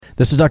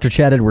This is Dr.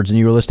 Chad Edwards, and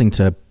you are listening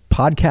to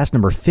podcast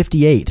number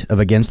 58 of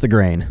Against the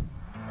Grain.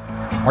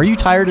 Are you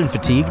tired and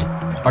fatigued?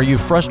 Are you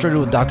frustrated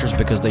with doctors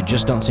because they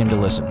just don't seem to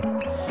listen?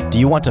 Do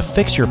you want to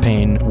fix your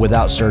pain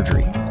without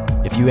surgery?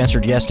 If you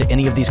answered yes to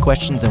any of these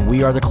questions, then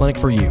we are the clinic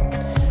for you.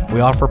 We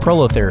offer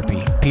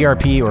prolotherapy,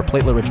 PRP or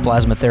platelet-rich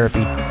plasma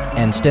therapy,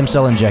 and stem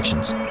cell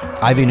injections,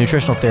 IV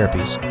nutritional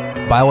therapies,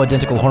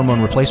 bioidentical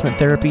hormone replacement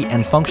therapy,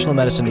 and functional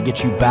medicine to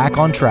get you back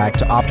on track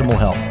to optimal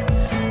health.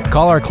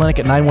 Call our clinic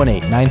at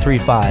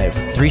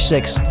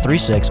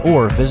 918-935-3636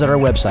 or visit our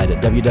website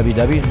at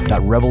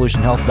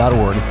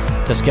www.revolutionhealth.org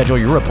to schedule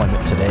your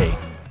appointment today.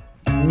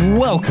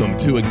 Welcome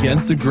to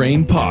Against the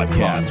Grain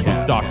podcast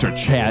with Dr.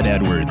 Chad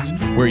Edwards,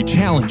 where he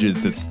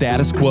challenges the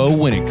status quo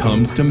when it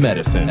comes to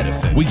medicine.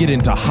 We get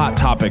into hot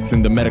topics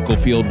in the medical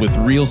field with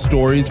real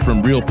stories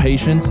from real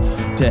patients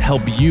to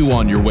help you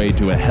on your way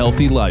to a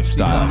healthy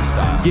lifestyle.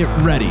 Get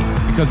ready,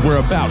 because we're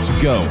about to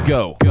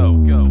go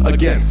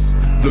Against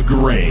the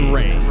Grain.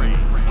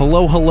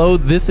 Hello.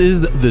 This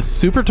is the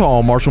super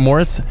tall Marshall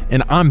Morris,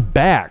 and I'm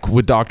back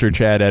with Dr.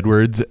 Chad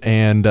Edwards.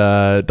 And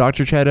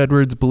Dr. Chad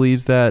Edwards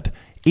believes that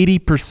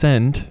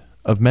 80%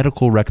 of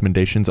medical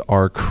recommendations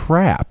are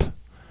crap.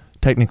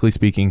 Technically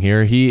speaking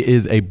here, he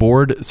is a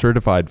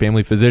board-certified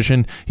family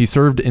physician. He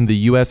served in the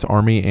U.S.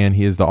 Army, and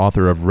he is the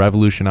author of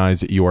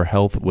Revolutionize Your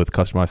Health with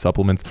Customized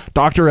Supplements.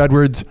 Dr.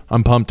 Edwards,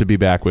 I'm pumped to be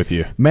back with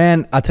you.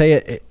 Man, I tell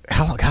you,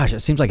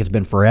 it seems like it's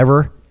been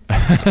forever.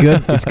 It's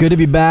good. It's good to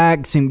be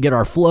back. Seem to get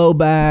our flow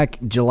back.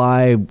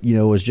 July,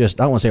 was just,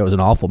 I don't want to say it was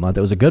an awful month.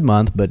 It was a good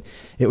month, but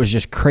it was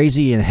just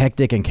crazy and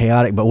hectic and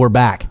chaotic. But we're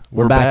back.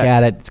 We're back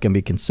at it. It's going to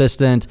be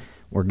consistent.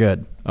 We're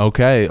good.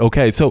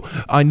 Okay. So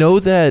I know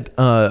that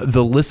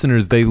the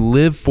listeners, they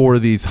live for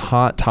these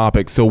hot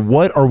topics. So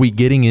what are we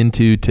getting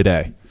into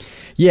today?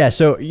 Yeah,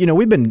 so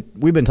we've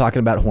been talking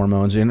about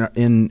hormones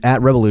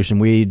at Revolution.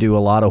 We do a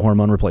lot of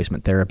hormone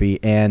replacement therapy,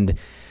 and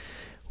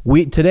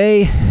we've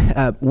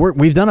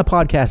done a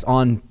podcast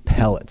on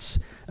pellets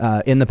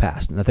in the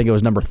past, and I think it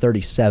was number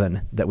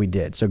 37 that we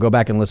did. So go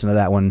back and listen to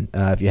that one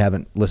if you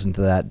haven't listened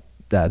to that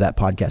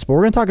podcast. But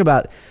we're going to talk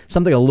about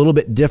something a little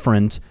bit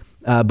different,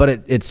 but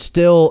it's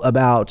still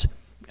about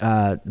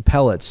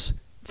pellets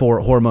for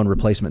hormone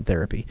replacement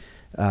therapy.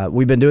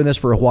 We've been doing this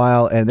for a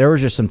while, and there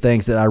was just some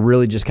things that I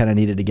really just kind of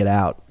needed to get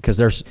out, because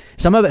there's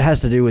some of it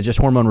has to do with just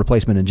hormone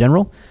replacement in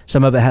general.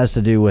 Some of it has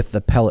to do with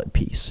the pellet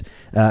piece.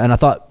 And I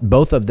thought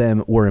both of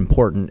them were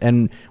important.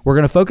 And we're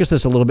going to focus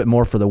this a little bit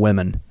more for the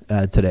women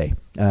today.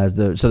 So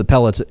the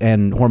pellets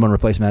and hormone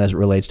replacement as it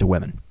relates to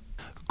women.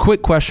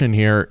 Quick question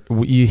here.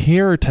 You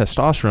hear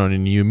testosterone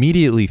and you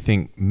immediately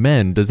think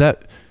men. Does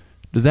that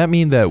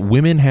mean that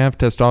women have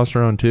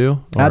testosterone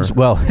too?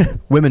 Well,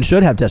 women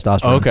should have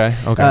testosterone. Okay.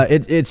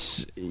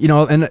 It's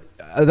and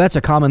that's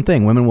a common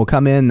thing. Women will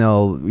come in,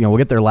 we'll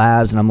get their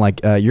labs, and I'm like,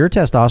 your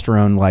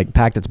testosterone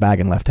packed its bag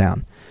and left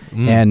town,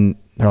 and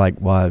they're like,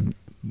 well,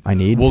 I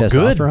need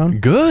testosterone.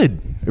 Good.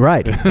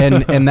 Right,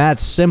 and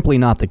that's simply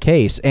not the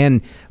case.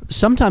 And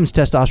sometimes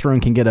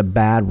testosterone can get a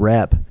bad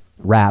rap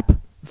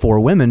for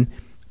women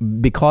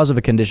because of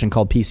a condition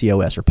called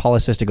PCOS, or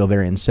polycystic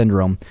ovarian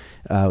syndrome,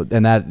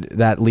 and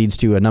that leads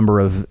to a number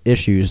of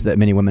issues that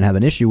many women have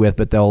an issue with.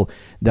 But they'll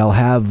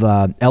have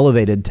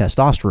elevated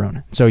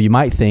testosterone. So you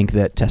might think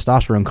that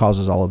testosterone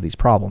causes all of these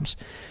problems,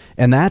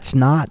 and that's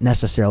not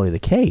necessarily the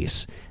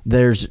case.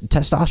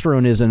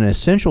 Testosterone is an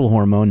essential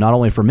hormone not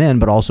only for men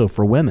but also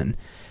for women.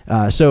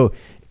 So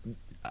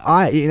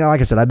like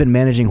I said, I've been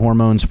managing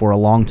hormones for a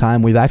long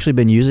time. We've actually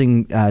been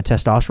using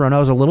testosterone. I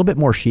was a little bit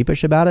more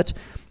sheepish about it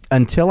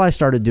until I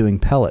started doing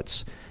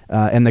pellets.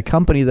 And the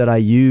company that I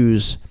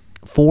use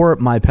for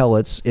my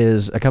pellets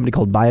is a company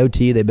called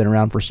BioT. They've been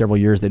around for several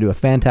years. They do a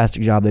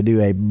fantastic job. They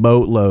do a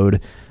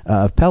boatload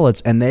of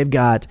pellets, and they've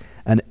got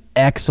an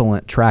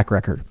excellent track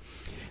record.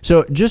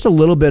 So just a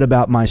little bit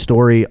about my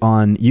story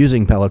on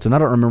using pellets, and I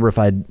don't remember if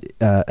I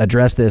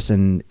addressed this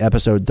in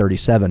episode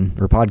 37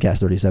 or podcast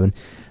 37,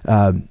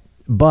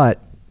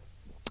 but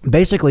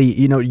basically,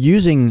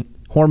 using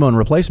hormone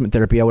replacement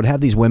therapy, I would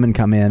have these women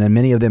come in, and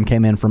many of them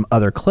came in from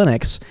other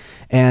clinics,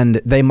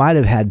 and they might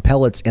have had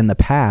pellets in the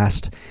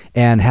past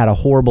and had a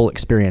horrible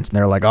experience. And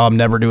they're like, oh, I'm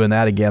never doing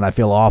that again. I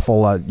feel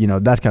awful,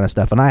 that kind of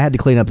stuff. And I had to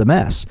clean up the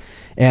mess.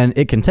 And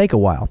it can take a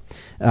while.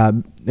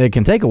 It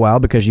can take a while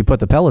because you put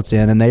the pellets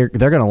in, and they're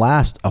going to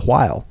last a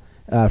while.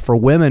 For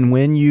women,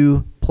 when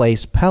you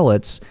place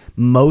pellets,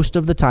 most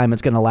of the time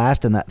it's going to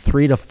last in that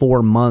 3 to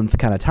 4 month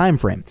kind of time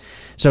frame.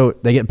 So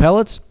they get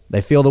pellets,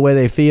 they feel the way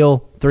they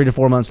feel, 3 to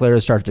 4 months later they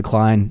start to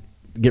decline,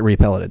 get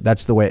repelleted.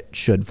 That's the way it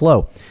should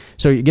flow.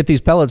 So you get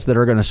these pellets that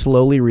are going to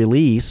slowly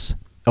release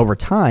over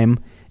time,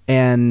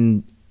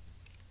 and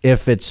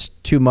if it's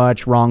too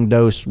much, wrong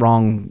dose,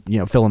 wrong,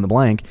 fill in the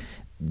blank,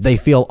 they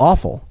feel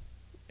awful.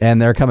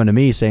 And they're coming to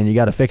me saying, you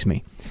got to fix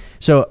me.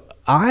 So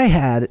I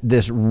had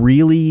this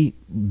really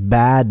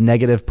bad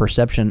negative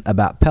perception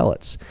about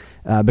pellets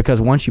because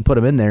once you put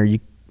them in there,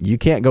 you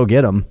can't go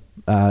get them.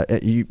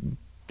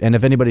 And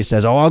if anybody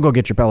says, oh, I'll go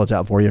get your pellets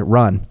out for you,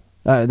 run.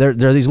 They're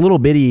these little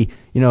bitty,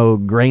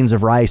 grains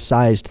of rice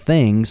sized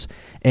things,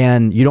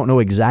 and you don't know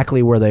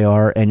exactly where they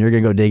are, and you're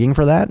going to go digging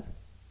for that?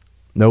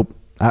 Nope.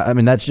 I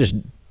mean, that's just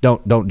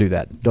don't do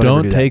that.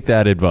 Don't take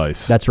that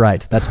advice. That's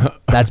right.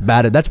 That's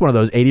bad. That's one of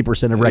those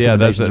 80% of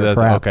recommendations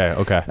are crap.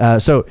 Okay.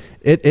 So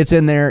it's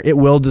in there. It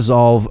will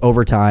dissolve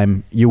over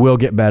time. You will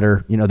get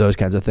better. Those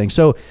kinds of things.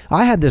 So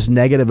I had this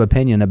negative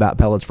opinion about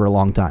pellets for a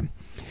long time,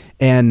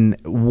 and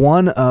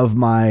one of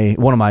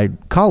my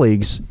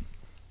colleagues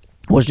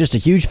was just a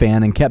huge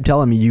fan and kept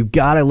telling me, you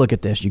got to look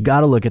at this. You got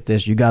to look at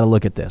this. You got to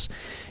look at this.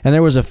 And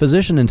there was a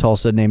physician in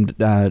Tulsa named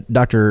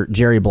Dr.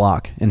 Jerry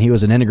Block, and he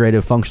was an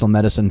integrative functional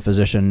medicine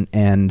physician,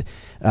 and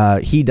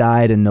he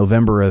died in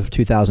November of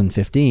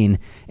 2015.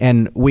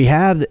 And we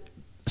had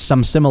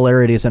some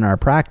similarities in our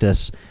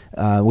practice.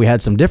 We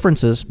had some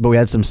differences, but we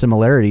had some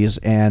similarities,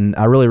 and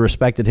I really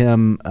respected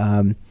him,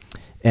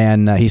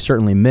 and he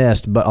certainly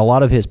missed. But a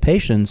lot of his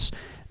patients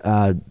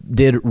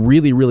did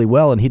really, really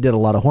well, and he did a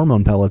lot of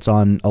hormone pellets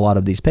on a lot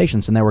of these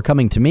patients, and they were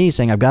coming to me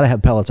saying, I've got to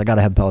have pellets, I got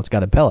to have pellets,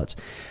 got to have pellets.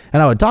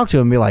 And I would talk to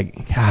them and be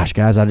like, gosh,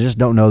 guys, I just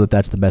don't know that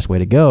that's the best way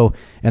to go.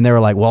 And they were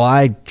like, well,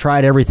 I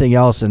tried everything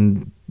else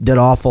and did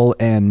awful,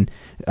 and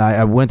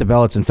I went to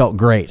pellets and felt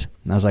great.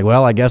 And I was like,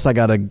 well, I guess I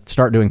got to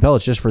start doing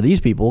pellets just for these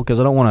people, because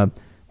I don't want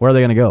to, where are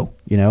they going to go?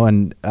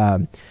 And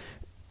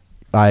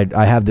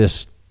I have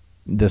this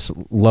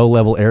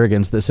low-level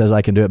arrogance that says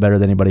I can do it better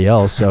than anybody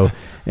else. So,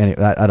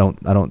 anyway,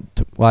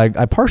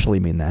 I partially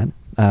mean that.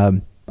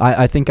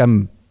 I think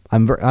I'm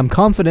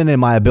confident in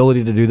my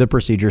ability to do the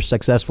procedure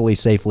successfully,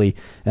 safely,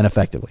 and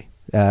effectively.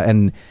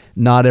 And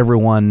not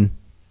everyone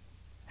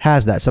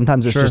has that.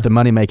 Sometimes it's just a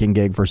money-making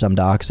gig for some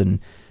docs, and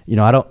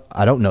I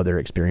don't know their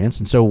experience,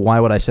 and so why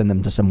would I send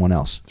them to someone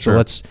else?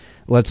 Sure. So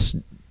let's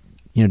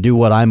do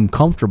what I'm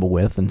comfortable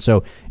with. And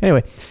so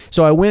anyway,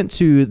 so I went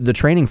to the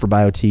training for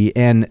BioTE,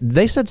 and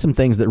they said some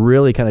things that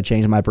really kind of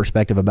changed my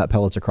perspective about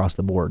pellets across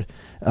the board.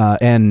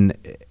 And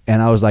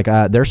I was like,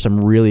 there's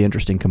some really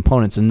interesting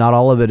components, and not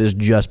all of it is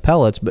just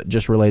pellets, but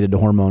just related to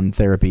hormone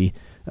therapy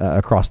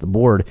across the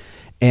board.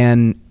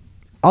 And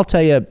I'll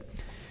tell you,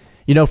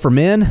 for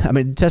men, I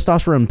mean,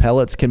 testosterone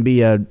pellets can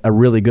be a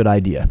really good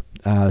idea.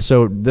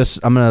 So this,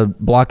 I'm going to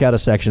block out a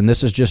section.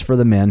 This is just for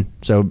the men.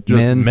 So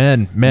just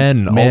men,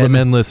 all the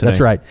men listening.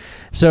 That's right.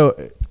 So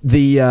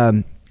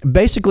the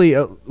basically,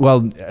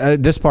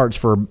 this part's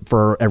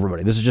for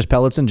everybody. This is just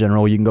pellets in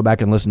general. You can go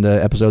back and listen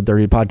to episode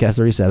 30, podcast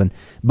 37.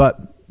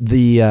 But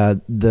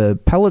the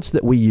pellets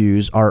that we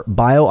use are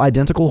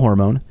bioidentical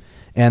hormone,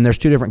 and there's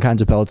two different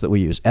kinds of pellets that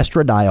we use: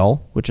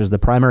 estradiol, which is the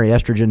primary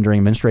estrogen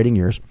during menstruating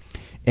years,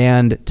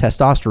 and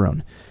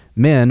testosterone.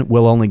 Men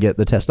will only get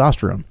the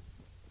testosterone.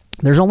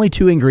 There's only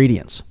two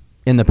ingredients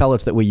in the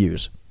pellets that we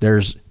use.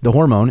 There's the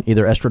hormone,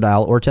 either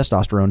estradiol or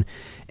testosterone,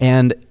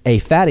 and a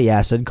fatty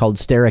acid called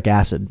stearic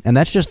acid. And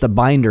that's just the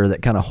binder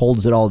that kind of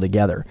holds it all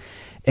together.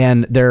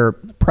 And they're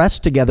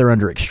pressed together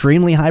under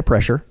extremely high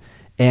pressure,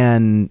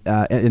 and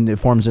it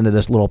forms into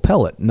this little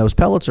pellet. And those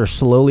pellets are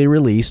slowly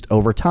released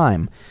over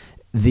time.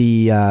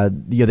 The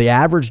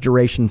average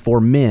duration for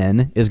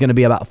men is going to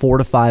be about 4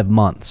 to 5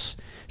 months.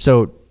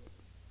 So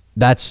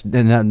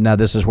now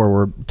this is where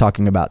we're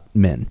talking about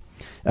men.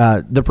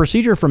 The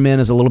procedure for men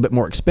is a little bit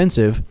more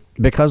expensive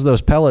because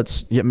those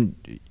pellets,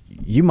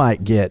 you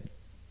might get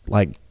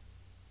like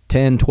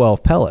 10,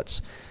 12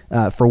 pellets.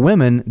 For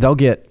women, they'll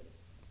get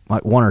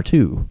like 1 or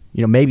 2,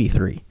 maybe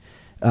 3.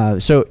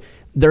 So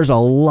there's a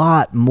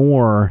lot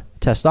more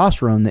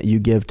testosterone that you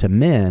give to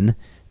men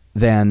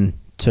than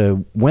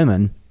to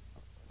women.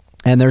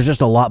 And there's just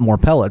a lot more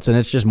pellets, and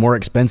it's just more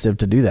expensive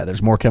to do that.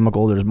 There's more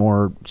chemical, there's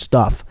more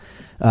stuff.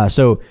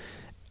 So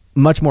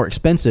much more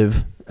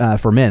expensive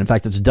for men. In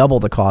fact, it's double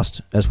the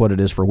cost as what it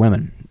is for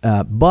women.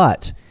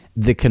 But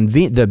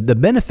the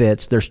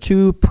benefits, there's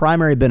two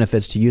primary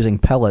benefits to using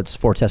pellets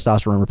for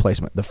testosterone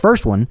replacement. The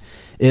first one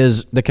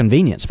is the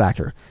convenience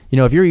factor.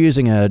 If you're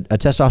using a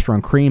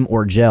testosterone cream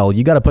or gel,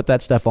 you got to put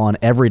that stuff on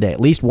every day, at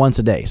least once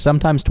a day,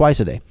 sometimes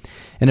twice a day.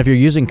 And if you're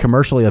using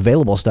commercially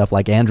available stuff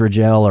like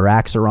Androgel or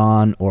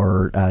Axiron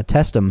or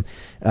Testum,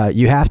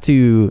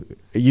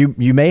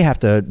 you may have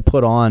to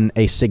put on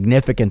a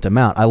significant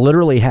amount. I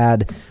literally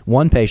had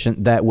one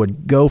patient that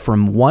would go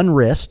from one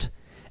wrist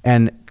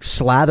and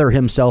slather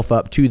himself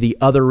up to the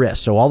other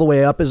wrist. So all the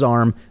way up his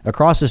arm,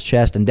 across his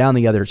chest, and down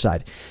the other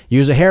side.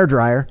 Use a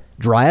hairdryer,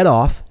 dry it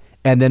off,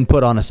 and then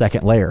put on a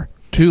second layer.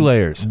 2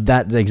 layers.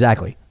 That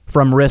exactly.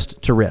 From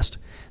wrist to wrist.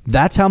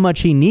 That's how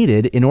much he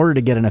needed in order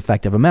to get an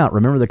effective amount.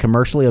 Remember, the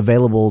commercially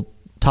available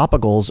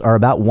topicals are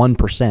about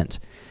 1%.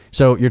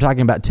 So you're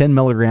talking about 10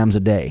 milligrams a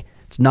day.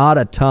 It's not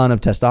a ton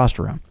of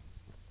testosterone.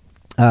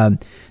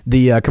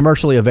 The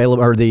commercially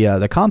available, or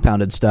the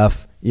compounded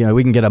stuff,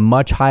 we can get a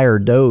much higher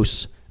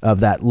dose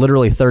of that,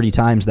 literally 30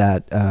 times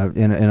that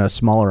in a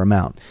smaller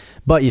amount.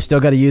 But you still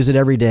got to use it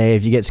every day.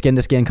 If you get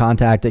skin-to-skin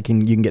contact, you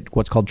can get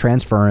what's called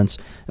transference,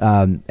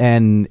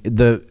 and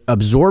the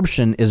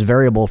absorption is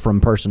variable from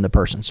person to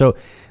person. So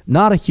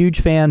not a huge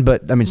fan,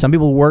 but I mean, some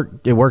people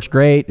it works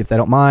great. If they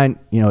don't mind,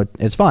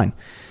 it's fine.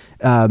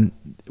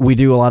 We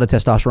do a lot of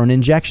testosterone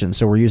injections,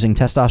 so we're using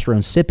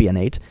testosterone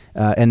cypionate,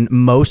 and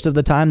most of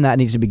the time that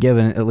needs to be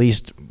given at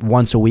least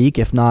once a week,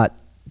 if not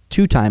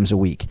 2 times a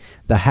week.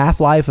 The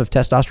half-life of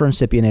testosterone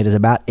cypionate is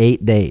about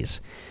 8 days.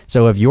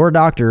 So if your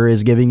doctor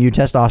is giving you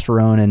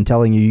testosterone and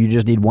telling you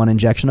just need 1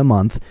 injection a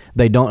month,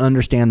 they don't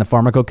understand the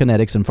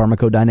pharmacokinetics and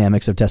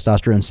pharmacodynamics of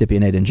testosterone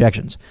cypionate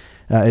injections.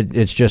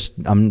 It's just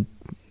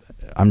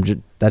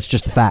that's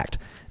just the fact.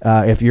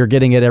 If you're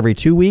getting it every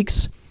 2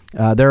 weeks,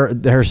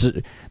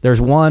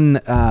 there's one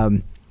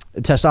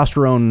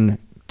testosterone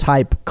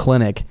type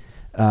clinic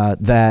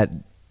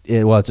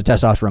it's a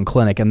testosterone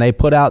clinic, and they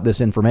put out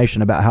this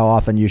information about how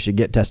often you should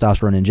get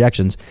testosterone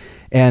injections,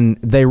 and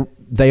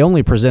they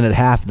only presented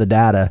half the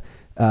data,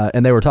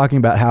 and they were talking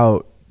about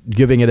how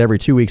giving it every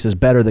 2 weeks is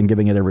better than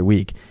giving it every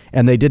week,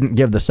 and they didn't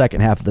give the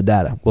second half of the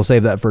data. We'll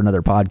save that for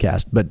another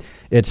podcast, but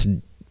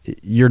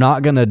you're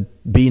not going to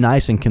be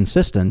nice and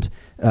consistent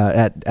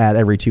at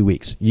every 2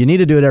 weeks. You need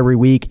to do it every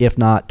week, if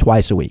not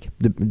twice a week.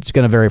 It's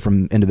going to vary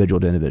from individual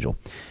to individual.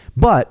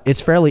 But it's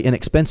fairly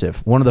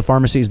inexpensive. One of the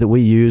pharmacies that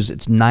we use,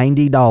 it's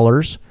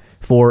 $90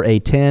 for a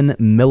 10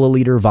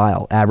 milliliter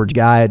vial. Average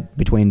guy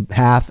between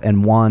half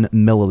and 1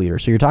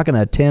 milliliter. So you're talking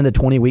a 10 to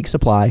 20 week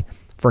supply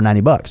for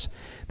 $90.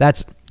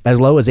 That's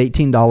as low as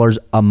 $18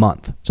 a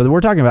month. So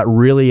we're talking about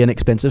really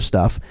inexpensive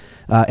stuff,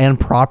 and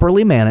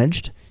properly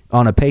managed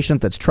on a patient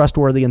that's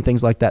trustworthy and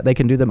things like that. They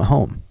can do them at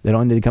home. They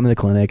don't need to come to the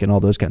clinic and all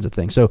those kinds of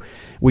things. So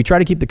we try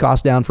to keep the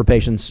cost down for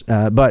patients,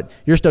 but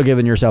you're still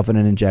giving yourself an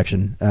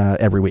injection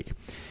every week.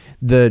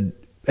 The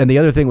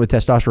other thing with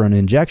testosterone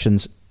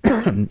injections,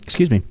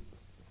 excuse me,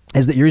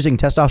 is that you're using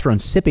testosterone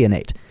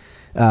cypionate.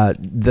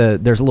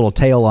 There's a little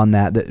tail on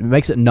that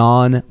makes it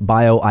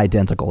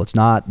non-bioidentical. It's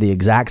not the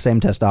exact same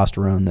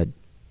testosterone that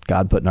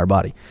God put in our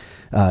body.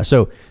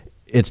 So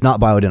it's not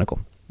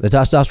bioidentical. The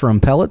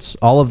testosterone pellets,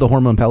 all of the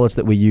hormone pellets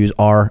that we use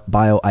are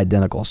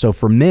bioidentical. So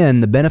for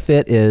men, the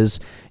benefit is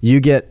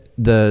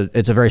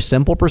it's a very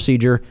simple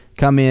procedure.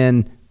 Come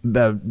in,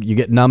 you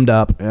get numbed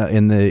up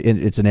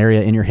it's an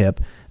area in your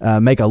hip,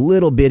 make a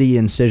little bitty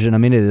incision. I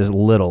mean, it is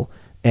little,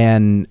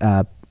 and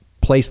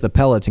place the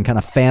pellets and kind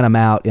of fan them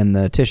out in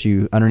the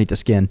tissue underneath the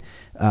skin.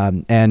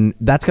 And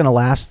that's going to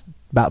last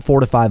about 4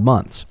 to 5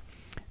 months.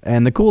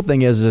 And the cool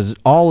thing is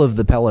all of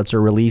the pellets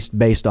are released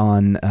based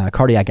on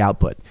cardiac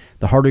output.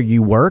 The harder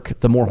you work,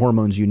 the more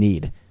hormones you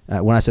need.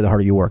 When I say the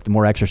harder you work, the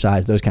more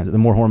exercise, the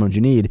more hormones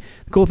you need.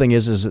 The cool thing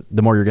is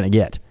the more you're going to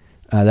get.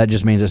 That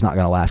just means it's not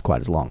going to last quite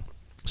as long.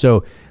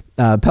 So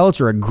pellets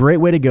are a great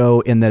way to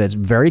go in that it's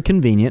very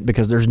convenient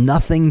because there's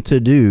nothing to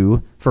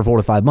do for 4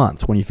 to 5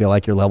 months. When you feel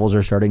like your levels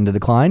are starting to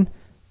decline,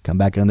 come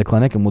back into the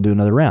clinic and we'll do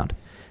another round.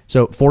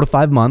 So 4 to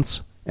 5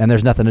 months, and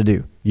there's nothing to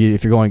do.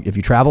 If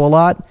you travel a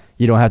lot,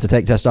 you don't have to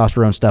take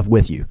testosterone stuff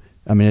with you.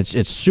 I mean,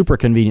 it's super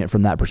convenient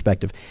from that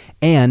perspective,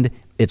 and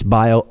it's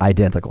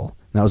bioidentical.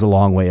 That was a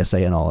long way of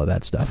saying all of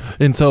that stuff.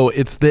 And so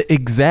it's the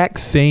exact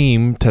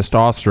same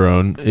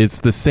testosterone.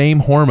 It's the same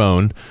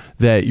hormone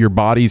that your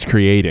body's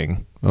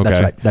creating.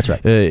 Okay? That's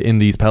right. In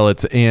these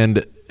pellets.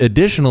 And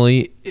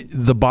additionally,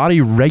 the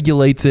body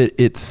regulates it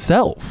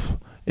itself.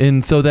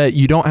 And so that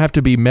you don't have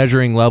to be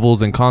measuring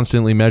levels and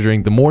constantly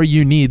measuring. The more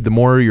you need, the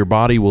more your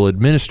body will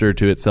administer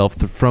to itself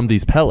from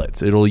these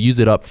pellets. It'll use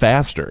it up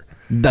faster.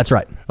 That's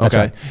right. That's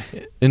right.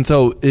 And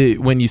so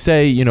when you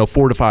say,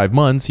 4 to 5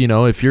 months,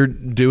 if you're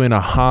doing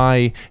a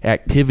high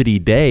activity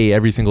day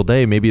every single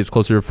day, maybe it's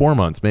closer to 4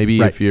 months.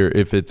 Maybe right.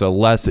 if it's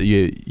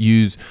you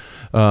use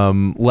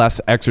less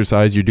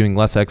exercise, you're doing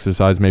less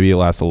exercise, maybe it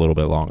lasts a little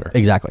bit longer.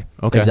 Exactly.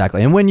 Okay.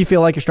 Exactly. And when you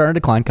feel like you're starting to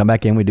decline, come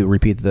back in, we do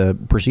repeat the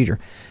procedure.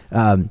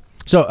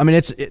 So, I mean,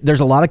 there's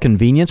a lot of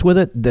convenience with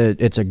it.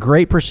 It's a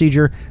great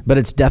procedure, but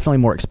it's definitely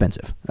more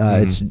expensive.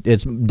 It's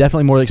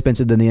definitely more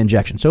expensive than the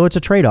injection. So it's a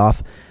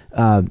trade-off,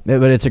 but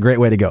it's a great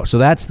way to go. So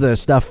that's the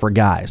stuff for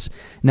guys.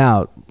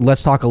 Now,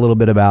 let's talk a little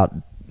bit about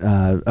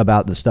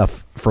the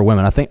stuff for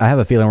women. I have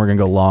a feeling we're going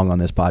to go long on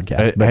this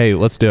podcast. But, hey,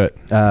 let's do it.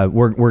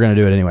 We're going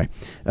to do it anyway.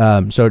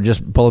 So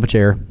just pull up a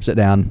chair, sit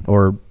down,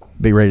 or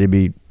be ready to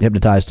be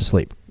hypnotized to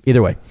sleep.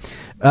 Either way.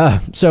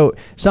 So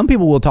some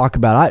people will talk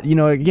about,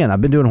 again, I've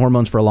been doing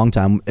hormones for a long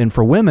time. And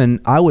for women,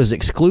 I was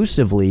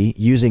exclusively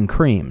using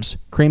creams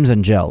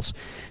and gels.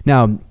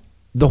 Now,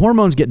 the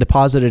hormones get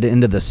deposited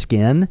into the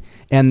skin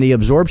and the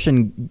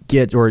absorption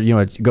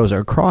it goes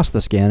across the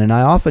skin. And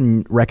I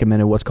often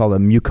recommended what's called a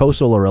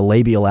mucosal or a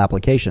labial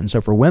application. So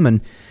for women,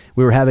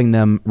 we were having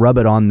them rub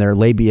it on their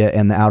labia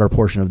and the outer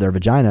portion of their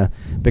vagina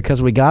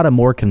because we got a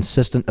more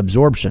consistent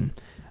absorption.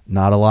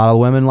 Not a lot of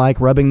women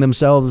like rubbing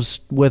themselves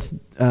with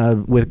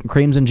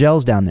creams and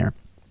gels down there.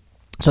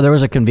 So there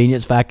was a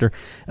convenience factor.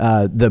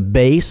 The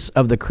base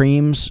of the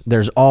creams,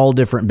 there's all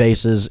different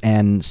bases,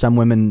 and some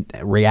women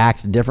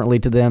react differently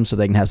to them, so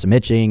they can have some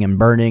itching and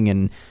burning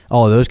and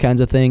all of those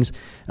kinds of things.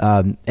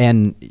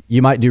 And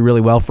you might do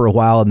really well for a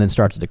while and then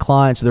start to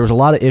decline. So there was a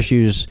lot of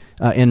issues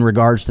in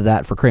regards to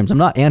that for creams. I'm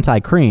not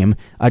anti-cream.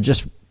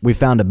 We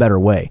found a better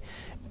way.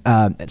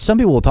 Some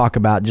people will talk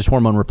about just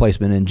hormone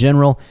replacement in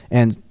general,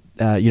 and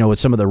with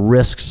some of the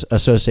risks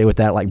associated with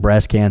that, like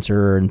breast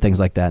cancer and things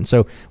like that. And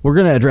so we're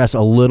going to address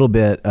a little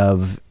bit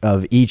of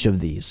each of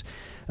these.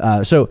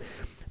 So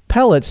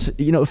pellets,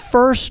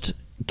 first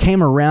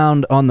came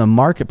around on the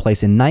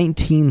marketplace in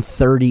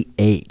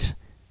 1938.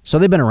 So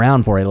they've been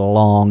around for a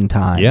long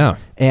time. Yeah.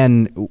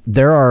 And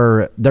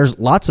there's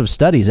lots of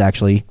studies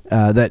actually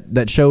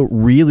that show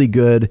really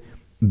good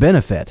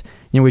benefit.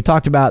 We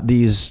talked about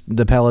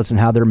the pellets and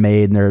how they're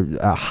made, and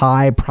they're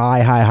high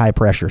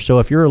pressure. So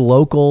if your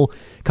local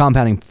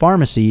compounding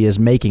pharmacy is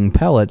making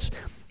pellets,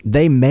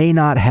 they may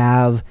not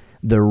have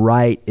the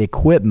right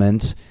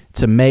equipment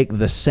to make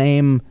the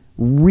same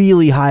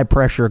really high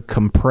pressure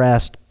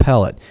compressed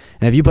pellet.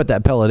 And if you put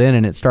that pellet in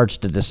and it starts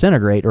to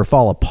disintegrate or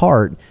fall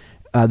apart,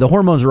 the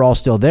hormones are all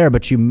still there,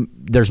 but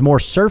there's more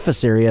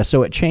surface area,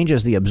 so it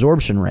changes the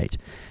absorption rate.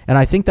 And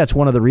I think that's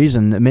one of the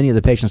reasons that many of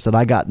the patients that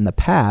I got in the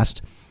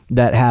past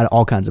that had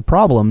all kinds of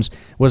problems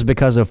was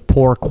because of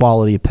poor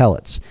quality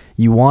pellets.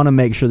 You want to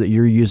make sure that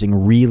you're using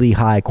really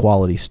high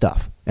quality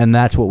stuff, and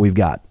that's what we've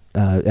got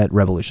at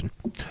Revolution.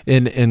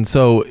 And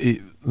so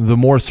the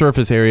more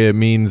surface area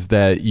means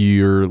that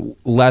your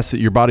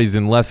body's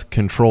in less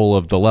control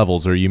of the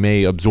levels, or you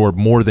may absorb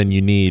more than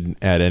you need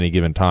at any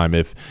given time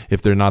if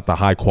they're not the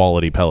high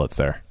quality pellets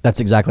there. That's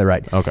exactly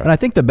right. Okay. And I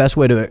think the best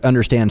way to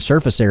understand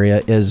surface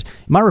area is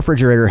my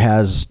refrigerator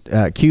has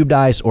cubed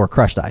ice or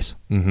crushed ice.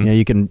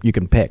 Mm-hmm. You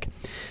can pick.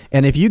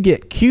 And if you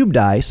get cubed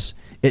ice,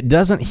 it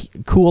doesn't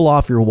cool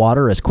off your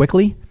water as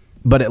quickly,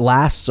 but it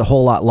lasts a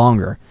whole lot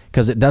longer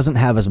because it doesn't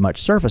have as much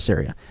surface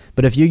area.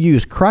 But if you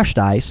use crushed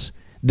ice,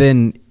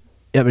 then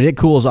it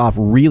cools off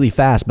really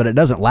fast, but it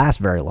doesn't last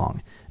very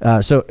long.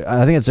 So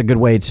I think it's a good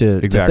way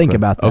to think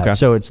about that. Okay.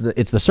 So it's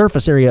the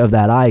surface area of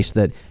that ice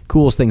that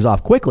cools things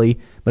off quickly,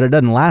 but it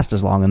doesn't last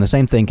as long. And the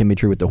same thing can be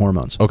true with the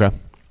hormones. Okay.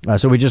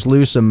 So we just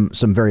lose some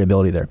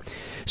variability there.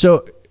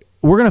 So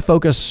we're going to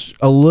focus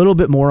a little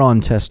bit more on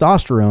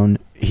testosterone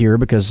here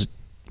because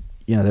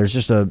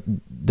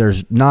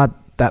there's not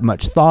that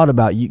much thought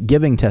about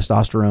giving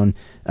testosterone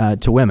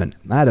to women.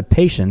 I had a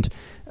patient,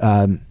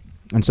 and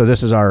so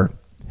this is our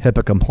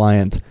HIPAA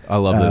compliant I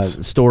love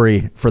this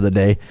story for the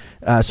day.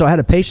 So I had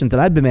a patient that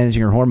I'd been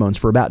managing her hormones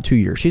for about 2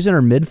 years. She's in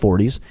her mid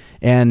 40s,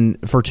 and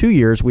for 2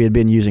 years we had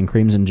been using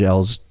creams and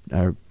gels,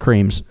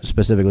 creams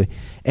specifically,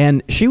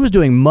 and she was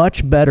doing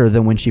much better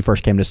than when she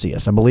first came to see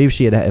us. I believe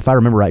she had, if I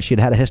remember right, she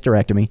had a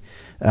hysterectomy,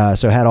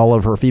 so had all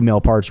of her female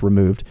parts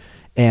removed,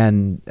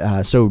 and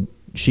so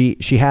she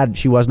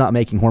was not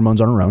making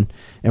hormones on her own,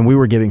 and we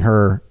were giving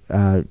her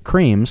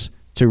creams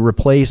to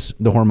replace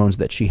the hormones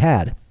that she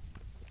had.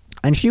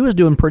 And she was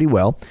doing pretty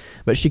well,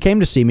 but she came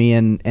to see me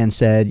and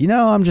said,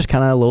 I'm just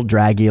kind of a little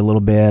draggy a little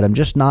bit. I'm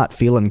just not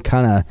feeling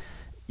kind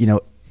of,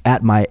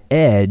 at my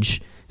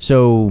edge.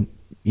 So,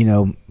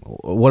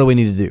 what do we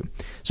need to do?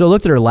 So I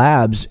looked at her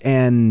labs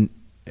and,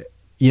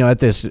 at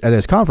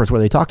this conference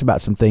where they talked about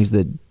some things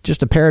that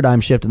just a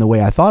paradigm shift in the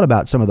way I thought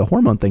about some of the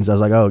hormone things. I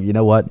was like, oh, you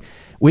know what?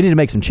 We need to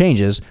make some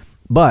changes,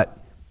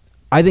 but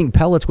I think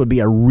pellets would be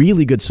a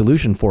really good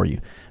solution for you.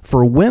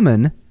 For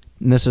women,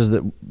 and this is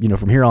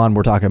from here on,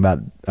 we're talking about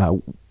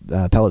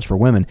pellets for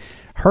women.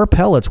 Her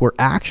pellets were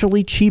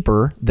actually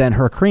cheaper than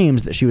her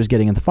creams that she was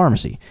getting at the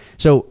pharmacy.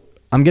 So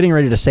I'm getting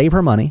ready to save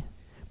her money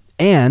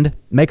and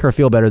make her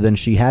feel better than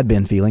she had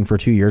been feeling for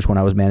 2 years when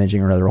I was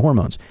managing her other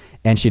hormones.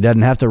 And she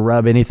doesn't have to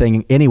rub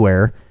anything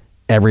anywhere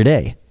every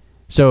day.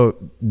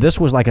 So this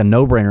was like a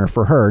no-brainer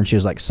for her, and she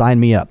was like, sign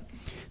me up.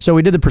 So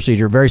we did the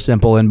procedure, very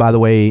simple. And by the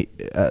way,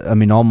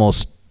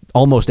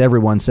 almost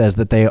everyone says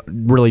that they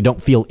really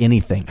don't feel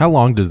anything. How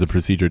long does the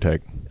procedure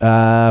take?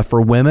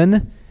 For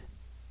women,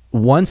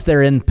 once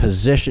they're in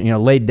position,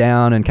 laid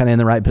down and kind of in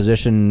the right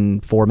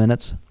position, 4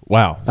 minutes.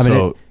 Wow.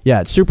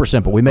 It's super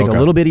simple. We make a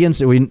little bitty,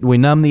 we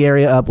numb the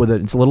area up with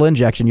it. It's a little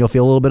injection. You'll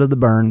feel a little bit of the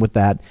burn with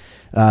that.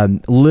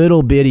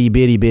 Little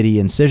bitty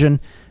incision.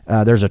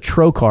 There's a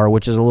trocar,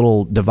 which is a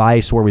little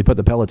device where we put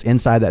the pellets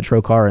inside that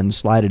trocar and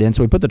slide it in.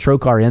 So we put the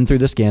trocar in through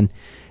the skin,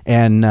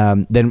 and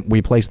then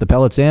we place the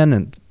pellets in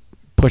and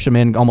push them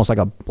in almost like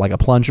a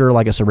plunger,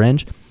 like a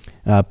syringe.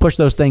 Push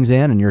those things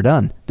in and you're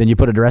done. Then you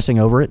put a dressing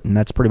over it, and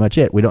that's pretty much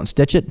it. We don't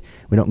stitch it.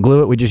 We don't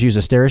glue it. We just use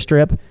a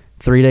Steri-Strip.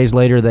 3 days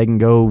later, they can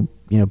go,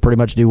 pretty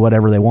much do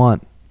whatever they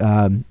want.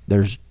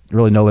 There's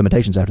really no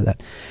limitations after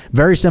that.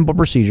 Very simple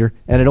procedure,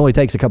 and it only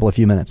takes a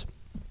few minutes.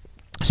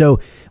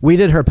 So we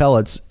did her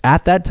pellets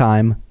at that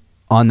time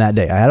on that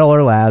day. I had all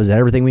her labs, had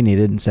everything we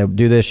needed, and said,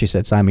 do this. She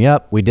said, sign me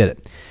up. We did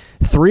it.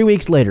 3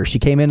 weeks later, she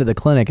came into the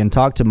clinic and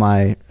talked to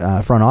my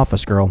front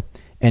office girl,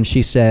 and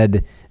she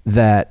said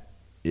that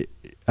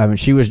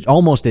she was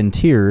almost in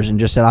tears and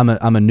just said,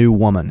 I'm a new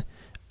woman.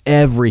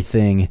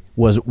 Everything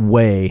was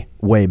way,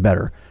 way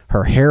better.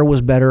 Her hair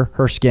was better.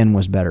 Her skin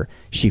was better.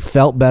 She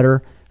felt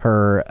better.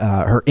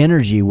 Her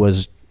energy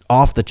was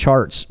off the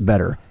charts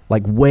better,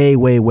 like way,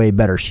 way, way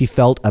better. She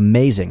felt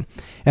amazing.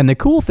 And the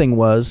cool thing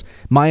was,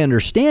 my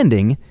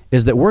understanding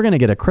is that we're going to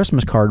get a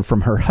Christmas card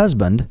from her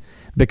husband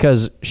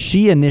because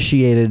she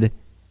initiated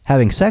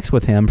having sex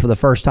with him for the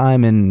first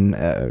time in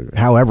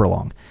however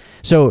long.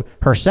 So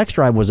her sex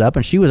drive was up,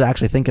 and she was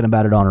actually thinking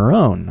about it on her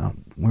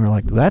own. We were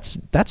like, that's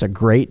a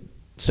great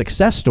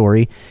success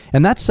story.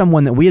 And that's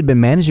someone that we had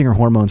been managing her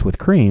hormones with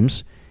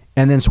creams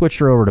and then switched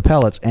her over to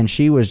pellets, and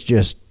she was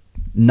just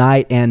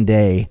night and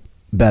day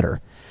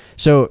better.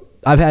 So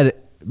I've had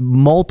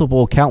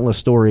countless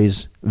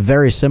stories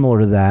very similar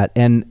to that,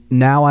 and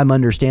now I'm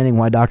understanding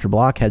why Dr.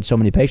 Block had so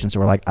many patients that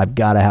were like, I've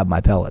got to have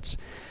my pellets.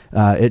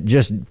 It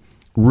just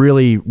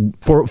really,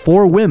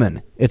 for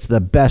women, it's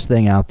the best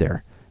thing out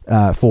there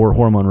for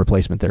hormone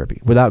replacement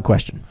therapy, without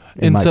question,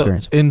 in my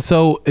experience. And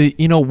so,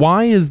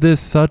 why is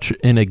this such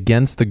an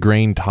against the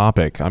grain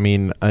topic? I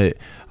mean,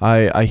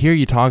 I hear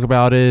you talk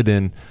about it,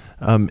 and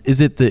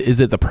is it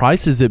the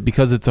price? Is it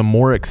because it's a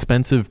more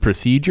expensive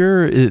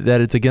procedure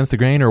that it's against the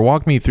grain? Or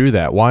walk me through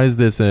that. Why is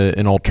this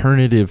an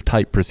alternative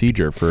type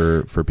procedure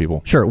for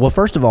people? Sure. Well,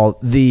 first of all,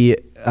 the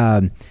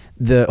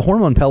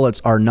hormone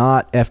pellets are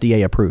not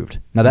FDA approved.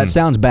 Now that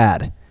sounds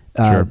bad.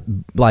 Sure.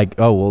 Like,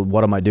 oh, well,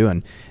 what am I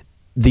doing?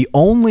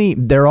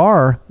 There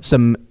are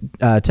some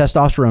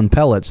testosterone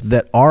pellets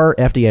that are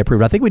FDA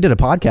approved. I think we did a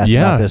podcast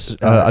about this.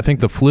 I think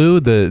the flu,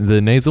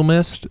 the nasal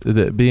mist,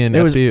 being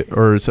FDA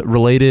or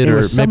related,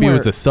 or maybe it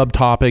was a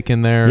subtopic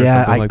in there.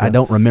 Yeah, or something like that. I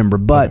don't remember,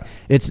 but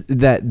it's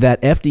that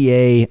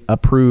FDA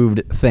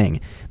approved thing.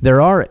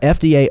 There are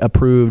FDA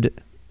approved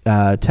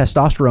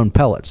testosterone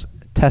pellets,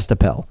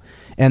 Testapel,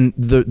 and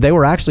they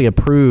were actually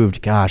approved,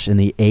 in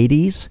the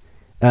 80s,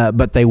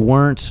 but they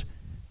weren't.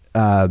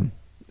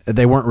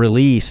 They weren't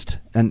released,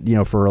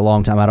 and for a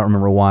long time. I don't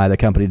remember why the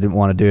company didn't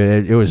want to do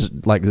it. It was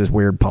like this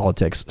weird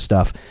politics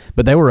stuff.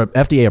 But they were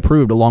FDA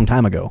approved a long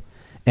time ago,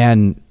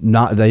 and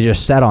they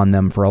just sat on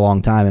them for a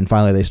long time, and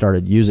finally they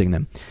started using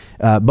them.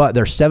 But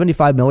they're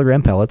 75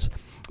 milligram pellets.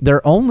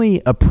 They're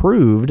only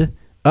approved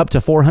up to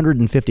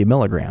 450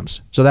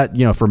 milligrams. So that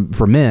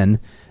for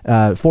men,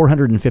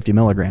 450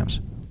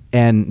 milligrams,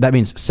 and that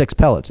means 6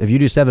 pellets. If you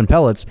do 7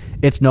 pellets,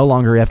 it's no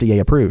longer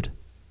FDA approved.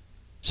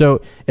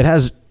 So it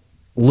has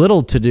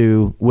little to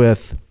do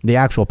with the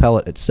actual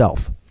pellet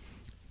itself.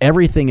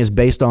 Everything is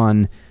based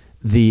on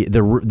the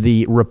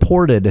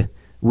reported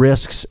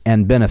risks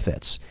and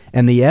benefits.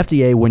 And the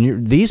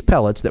FDA, these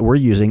pellets that we're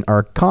using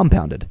are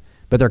compounded,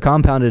 but they're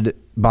compounded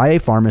by a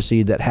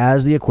pharmacy that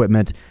has the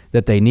equipment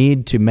that they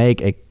need to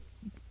make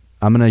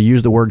I'm going to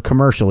use the word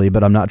commercially,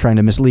 but I'm not trying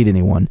to mislead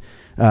anyone.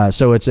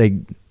 So it's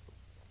a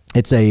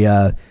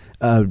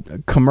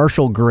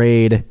commercial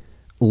grade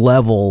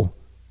level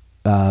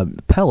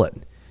pellet.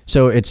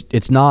 So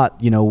it's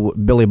not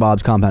Billy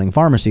Bob's Compounding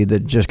Pharmacy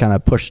that just kind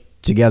of pushed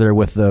together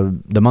with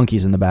the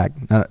monkeys in the back.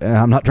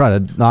 I'm not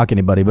trying to knock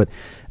anybody, but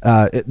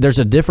there's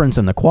a difference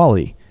in the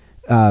quality.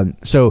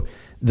 So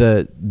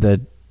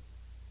the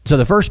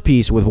first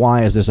piece with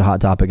why is this a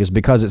hot topic is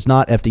because it's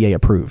not FDA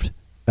approved.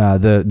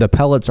 The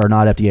pellets are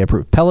not FDA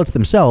approved. Pellets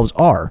themselves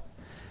are.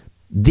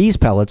 These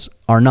pellets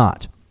are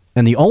not,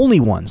 and the only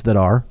ones that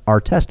are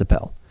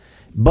Testapel.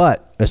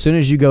 But as soon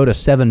as you go to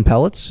 7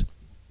 pellets,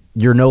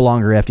 you're no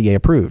longer FDA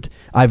approved.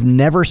 I've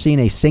never seen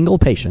a single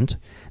patient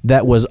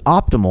that was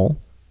optimal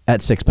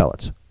at 6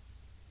 pellets.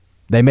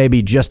 They may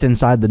be just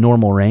inside the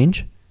normal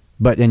range,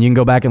 and you can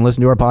go back and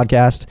listen to our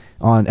podcast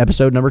on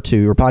episode number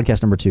 2 or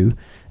podcast number 2.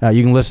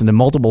 You can listen to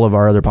multiple of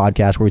our other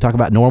podcasts where we talk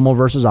about normal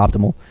versus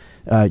optimal.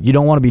 You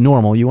don't want to be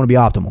normal, you want to be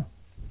optimal.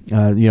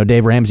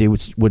 Dave Ramsey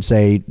would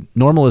say,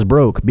 normal is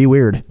broke, be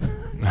weird.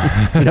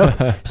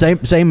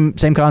 Same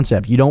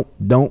concept. You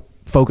don't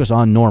focus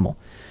on normal.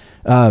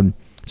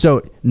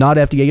 So not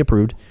FDA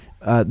approved.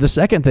 The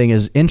second thing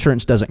is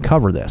insurance doesn't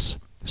cover this.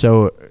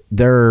 So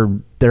there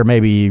may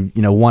be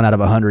 1 out of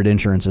 100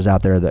 insurances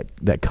out there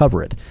that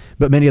cover it.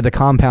 But many of the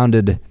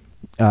compounded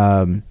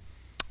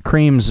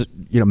creams,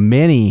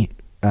 many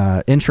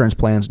insurance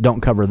plans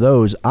don't cover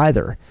those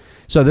either.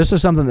 So this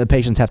is something that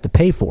patients have to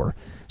pay for.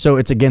 So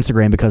it's against the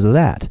grain because of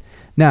that.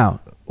 Now,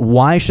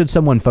 why should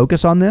someone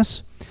focus on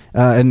this?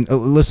 And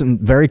listen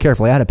very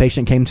carefully. I had a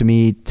patient came to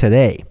me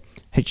today.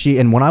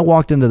 And when I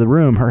walked into the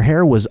room, her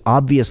hair was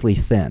obviously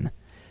thin,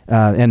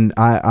 and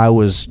I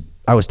was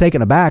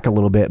taken aback a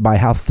little bit by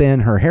how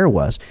thin her hair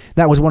was.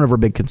 That was one of her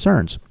big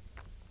concerns.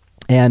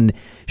 And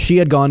she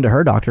had gone to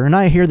her doctor, and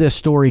I hear this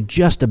story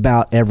just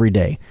about every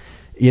day.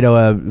 A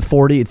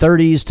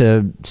 30s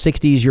to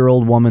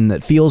 60s-year-old woman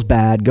that feels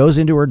bad, goes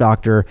into her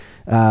doctor.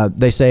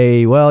 They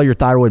say, well, your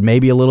thyroid may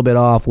be a little bit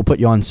off. We'll put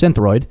you on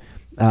Synthroid.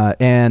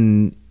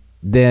 And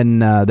then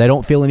they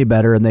don't feel any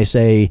better, and they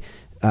say,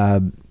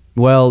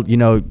 well,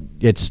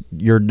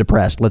 you're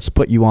depressed. Let's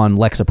put you on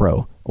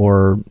Lexapro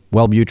or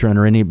Wellbutrin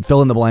or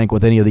fill in the blank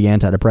with any of the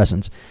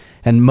antidepressants.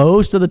 And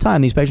most of the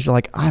time, these patients are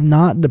like, I'm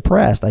not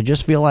depressed. I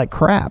just feel like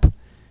crap.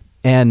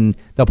 And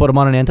they'll put them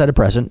on an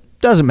antidepressant.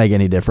 Doesn't make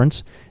any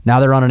difference. Now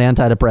they're on an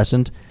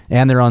antidepressant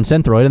and they're on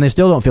Synthroid and they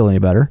still don't feel any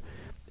better.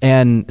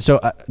 And so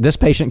this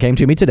patient came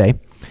to me today,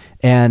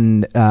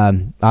 and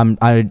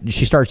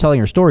she starts telling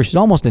her story. She's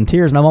almost in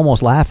tears, and I'm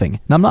almost laughing.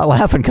 And I'm not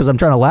laughing because I'm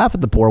trying to laugh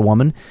at the poor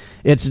woman.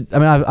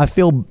 I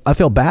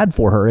feel bad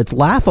for her. It's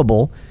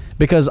laughable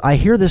because I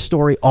hear this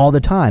story all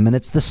the time, and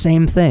it's the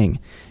same thing.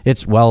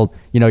 It's, well,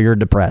 you're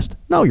depressed.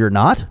 No, you're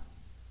not.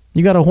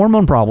 You got a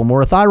hormone problem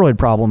or a thyroid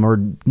problem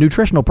or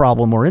nutritional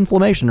problem or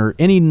inflammation or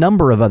any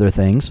number of other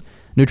things,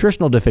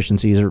 nutritional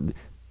deficiencies, or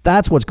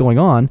that's what's going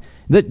on.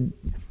 That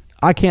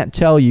I can't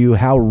tell you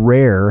how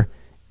rare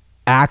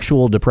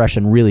actual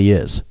depression really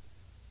is.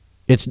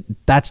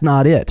 That's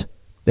not it.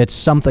 It's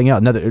something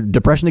else. Now,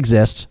 depression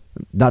exists.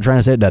 Not trying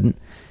to say it doesn't.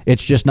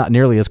 It's just not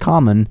nearly as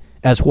common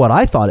as what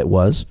I thought it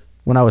was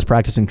when I was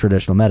practicing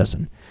traditional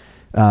medicine.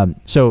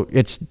 So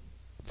it's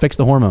fix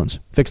the hormones,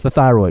 fix the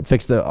thyroid,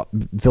 fix the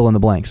fill in the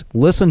blanks.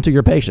 Listen to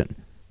your patient.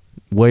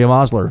 William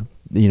Osler,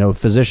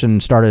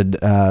 physician started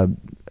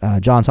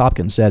Johns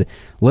Hopkins, said,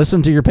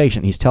 listen to your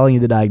patient. He's telling you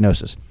the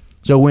diagnosis.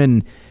 So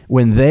when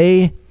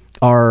they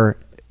are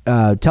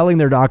telling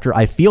their doctor,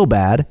 I feel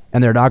bad,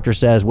 and their doctor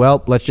says,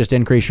 well, let's just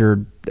increase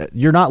you're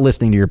not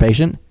listening to your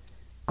patient.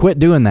 Quit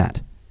doing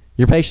that.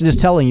 Your patient is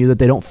telling you that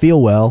they don't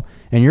feel well,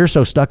 and you're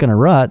so stuck in a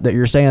rut that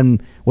you're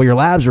saying, well, your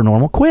labs are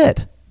normal.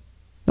 Quit.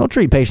 Don't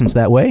treat patients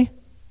that way.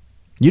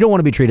 You don't want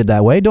to be treated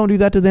that way. Don't do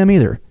that to them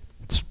either.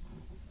 It's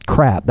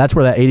crap. That's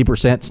where that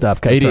 80% stuff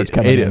starts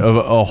coming in.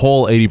 A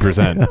whole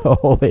 80%. A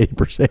whole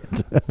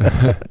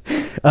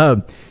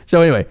 80%.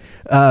 So anyway,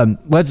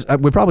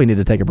 we probably need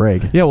to take a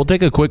break. Yeah, we'll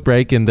take a quick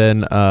break, and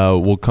then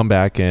we'll come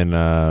back and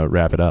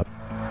wrap it up.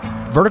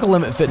 Vertical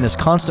Limit Fitness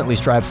constantly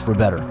strives for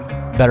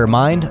better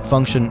mind,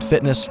 function,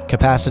 fitness,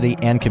 capacity,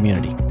 and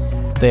community.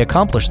 They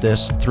accomplish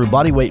this through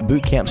bodyweight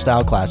boot camp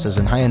style classes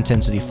and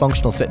high-intensity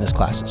functional fitness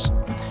classes.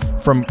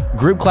 From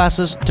group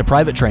classes to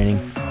private training,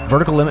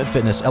 Vertical Limit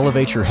Fitness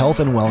elevates your health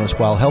and wellness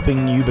while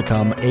helping you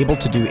become able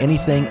to do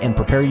anything and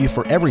prepare you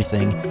for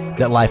everything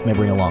that life may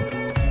bring along.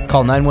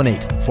 Call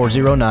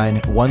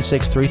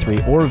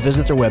 918-409-1633 or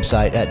visit their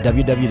website at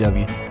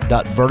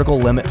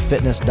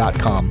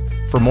www.verticallimitfitness.com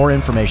for more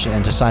information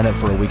and to sign up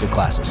for a week of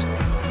classes.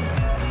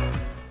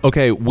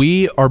 Okay,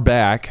 we are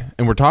back,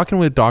 and we're talking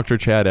with Dr.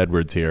 Chad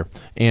Edwards here,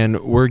 and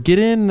we're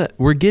getting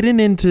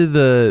into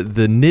the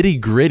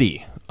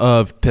nitty-gritty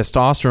of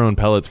testosterone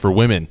pellets for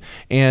women.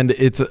 And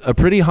it's a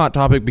pretty hot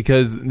topic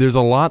because there's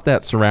a lot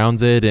that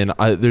surrounds it, and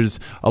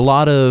there's a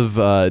lot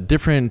of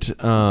different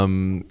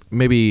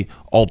maybe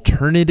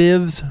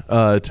alternatives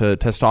to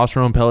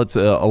testosterone pellets,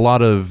 a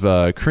lot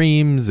of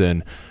creams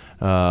and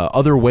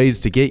other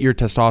ways to get your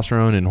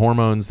testosterone and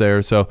hormones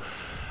there. So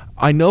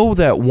I know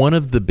that one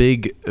of the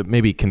big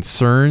maybe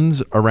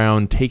concerns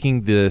around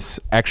taking this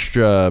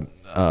extra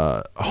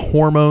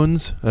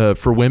hormones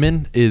for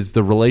women is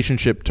the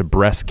relationship to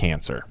breast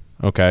cancer.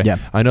 Okay. Yeah.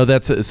 I know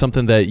that's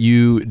something that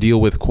you deal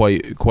with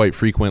quite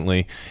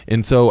frequently.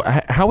 And so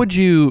how would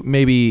you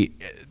maybe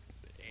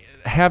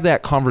have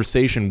that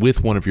conversation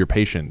with one of your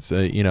patients?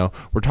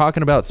 We're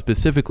talking about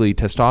specifically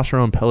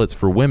testosterone pellets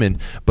for women,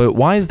 but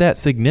why is that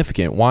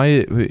significant?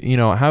 Why,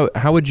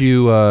 how would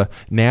you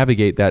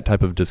navigate that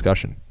type of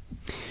discussion?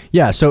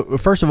 Yeah. So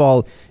first of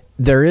all,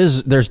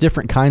 there's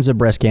different kinds of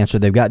breast cancer.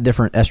 They've got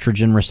different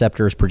estrogen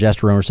receptors,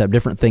 progesterone receptors,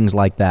 different things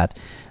like that.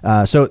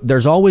 So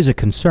there's always a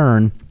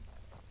concern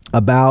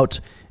about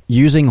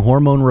using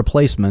hormone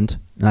replacement.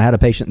 And I had a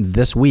patient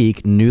this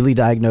week, newly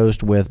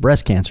diagnosed with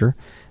breast cancer,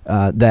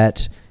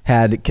 that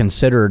had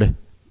considered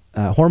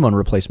hormone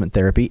replacement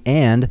therapy,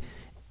 and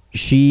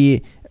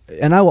I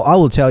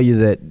will tell you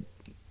that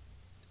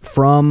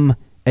from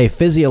a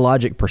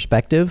physiologic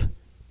perspective,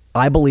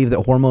 I believe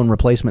that hormone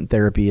replacement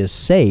therapy is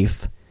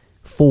safe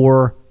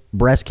for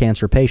breast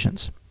cancer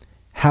patients.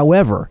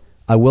 However,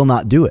 I will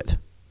not do it.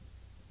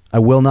 I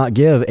will not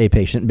give a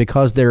patient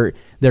because there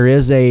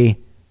is a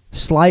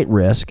slight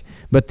risk,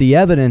 but the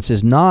evidence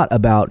is not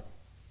about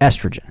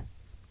estrogen.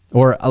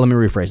 Or let me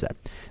rephrase that.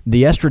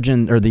 The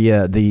estrogen or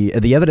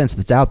the evidence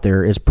that's out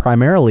there is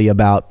primarily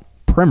about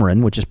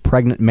Premarin, which is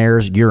pregnant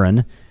mare's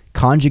urine,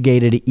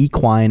 conjugated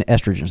equine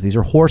estrogens. These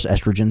are horse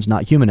estrogens,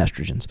 not human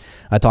estrogens.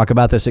 I talk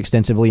about this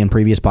extensively in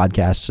previous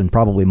podcasts and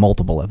probably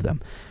multiple of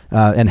them,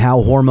 and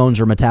how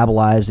hormones are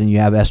metabolized, and you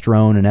have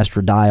estrone and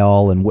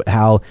estradiol, and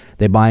how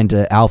they bind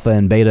to alpha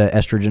and beta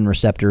estrogen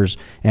receptors,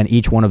 and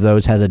each one of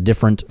those has a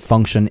different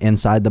function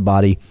inside the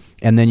body.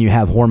 And then you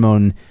have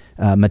hormone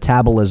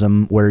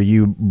metabolism, where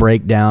you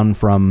break down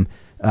from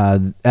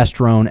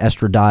estrone,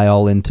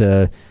 estradiol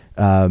into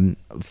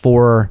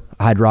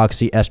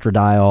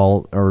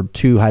 4-hydroxy-estradiol or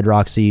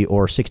 2-hydroxy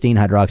or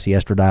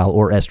 16-hydroxy-estradiol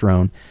or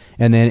estrone,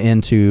 and then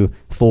into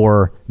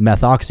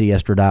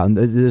 4-methoxy-estradiol. And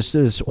this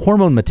is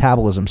hormone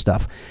metabolism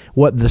stuff.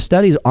 What the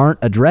studies aren't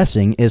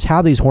addressing is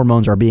how these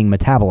hormones are being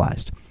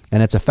metabolized,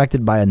 and it's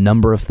affected by a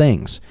number of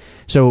things.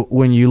 So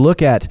when you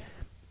look at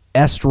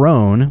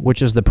estrone,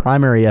 which is the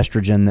primary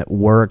estrogen that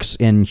works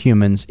in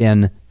humans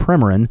in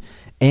Premarin,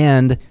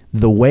 and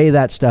the way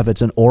that stuff,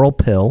 it's an oral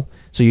pill.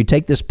 So you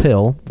take this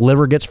pill,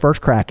 liver gets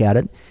first crack at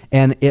it,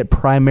 and it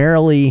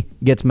primarily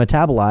gets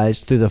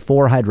metabolized through the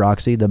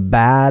 4-hydroxy, the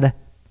bad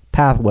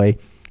pathway.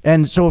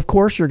 And so, of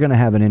course, you're going to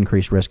have an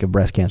increased risk of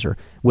breast cancer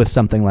with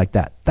something like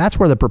that. That's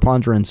where the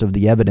preponderance of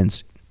the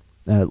evidence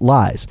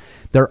lies.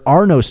 There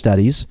are no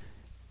studies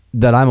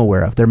that I'm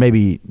aware of.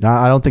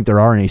 I don't think there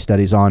are any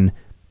studies on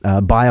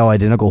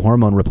bioidentical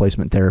hormone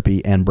replacement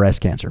therapy and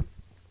breast cancer.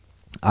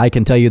 I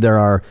can tell you there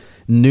are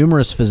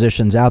numerous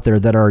physicians out there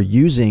that are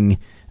using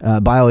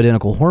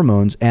bioidentical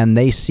hormones, and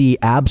they see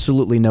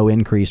absolutely no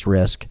increased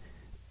risk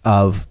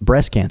of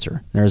breast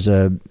cancer. There's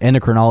a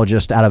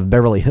endocrinologist out of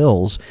Beverly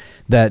Hills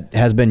that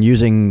has been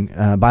using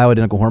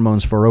bioidentical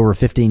hormones for over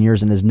 15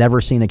 years and has never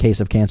seen a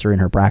case of cancer in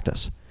her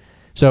practice.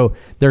 So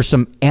there's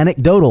some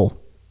anecdotal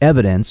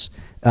evidence,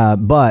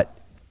 but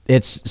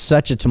it's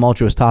such a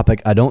tumultuous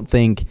topic. I don't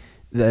think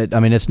that,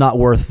 it's not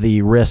worth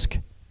the risk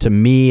to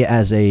me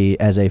as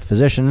a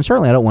physician, and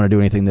certainly I don't want to do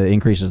anything that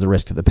increases the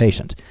risk to the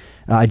patient.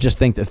 I just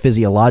think that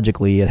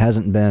physiologically it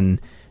hasn't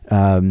been,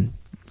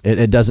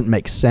 it doesn't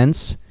make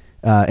sense.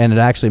 And it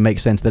actually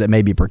makes sense that it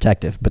may be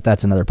protective, but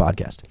that's another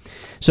podcast.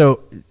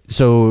 So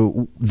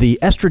the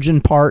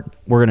estrogen part,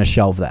 we're going to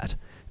shelve that.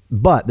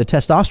 But the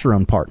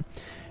testosterone part,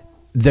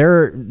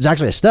 there's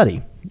actually a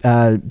study.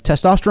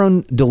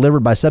 Testosterone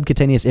delivered by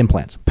subcutaneous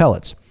implants,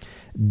 pellets,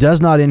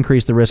 does not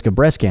increase the risk of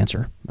breast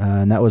cancer.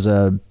 And that was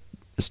a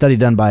study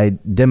done by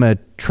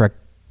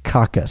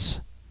Dimitrakakis.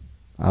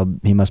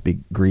 He must be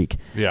Greek.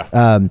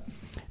 Yeah.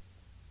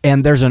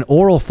 And there's an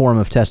oral form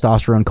of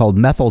testosterone called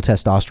methyl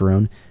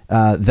testosterone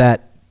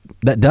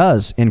that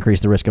does increase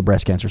the risk of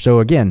breast cancer. So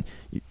again,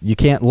 you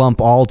can't lump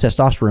all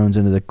testosterones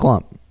into the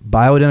clump.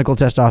 Bioidentical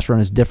testosterone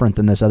is different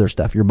than this other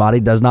stuff. Your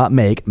body does not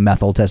make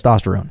methyl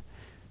testosterone.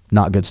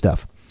 Not good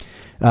stuff.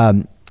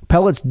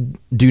 Pellets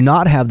do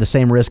not have the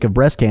same risk of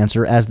breast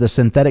cancer as the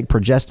synthetic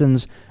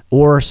progestins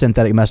or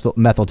synthetic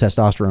methyl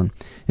testosterone.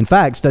 In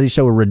fact, studies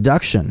show a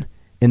reduction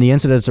in the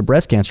incidence of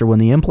breast cancer when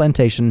the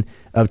implantation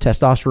of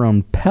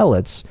testosterone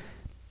pellets,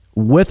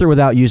 with or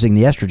without using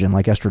the estrogen,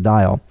 like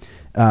estradiol,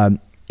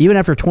 even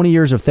after 20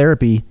 years of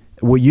therapy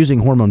using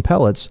hormone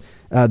pellets,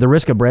 the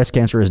risk of breast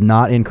cancer is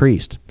not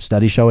increased.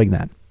 Studies showing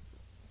that.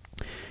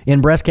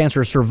 In breast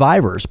cancer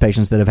survivors,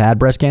 patients that have had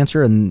breast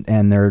cancer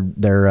and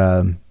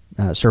they're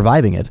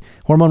surviving it,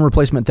 hormone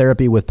replacement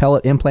therapy with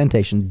pellet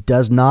implantation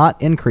does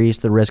not increase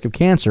the risk of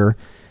cancer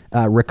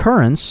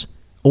recurrence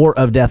or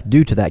of death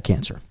due to that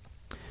cancer,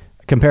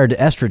 compared to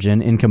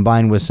estrogen in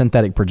combined with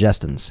synthetic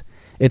progestins.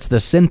 It's the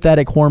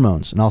synthetic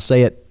hormones, and I'll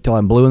say it till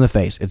I'm blue in the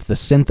face. It's the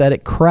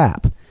synthetic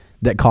crap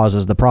that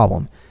causes the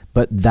problem.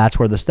 But that's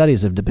where the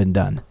studies have been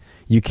done.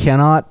 You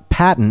cannot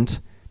patent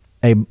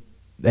a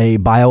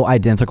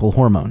bioidentical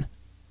hormone.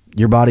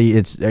 Your body,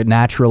 it's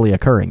naturally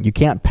occurring. You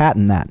can't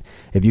patent that.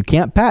 If you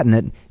can't patent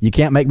it, you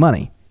can't make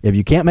money. If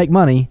you can't make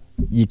money,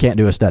 you can't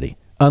do a study.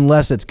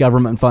 Unless it's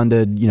government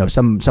funded,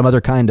 some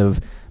other kind of,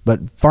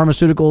 but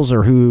pharmaceuticals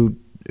are who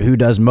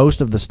does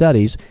most of the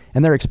studies,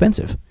 and they're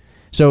expensive.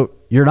 So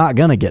you're not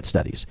going to get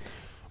studies.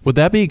 Would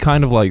that be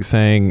kind of like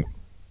saying,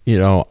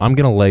 I'm going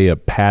to lay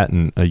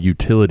a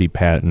utility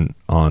patent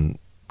on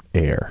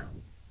air?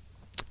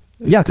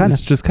 Yeah, kind of.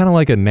 It's just kind of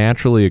like a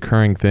naturally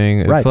occurring thing.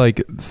 It's right.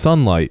 Like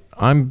sunlight.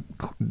 I'm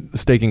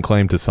staking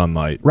claim to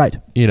sunlight. Right.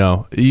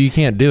 You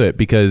can't do it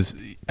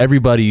because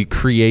everybody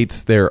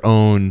creates their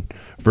own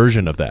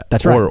version of that.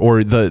 That's right.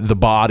 Or the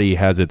body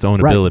has its own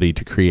ability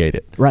to create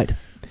it. Right.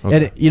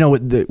 Okay.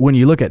 And when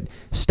you look at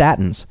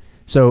statins,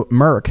 so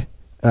Merck,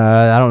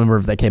 I don't remember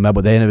if they came up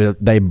with it.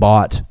 They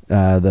bought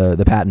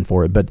the patent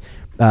for it, but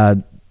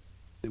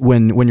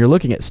when you're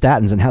looking at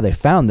statins and how they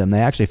found them,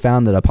 they actually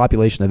found that a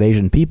population of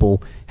Asian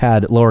people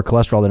had lower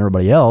cholesterol than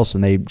everybody else,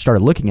 and they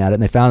started looking at it,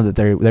 and they found that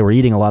they were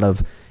eating a lot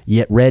of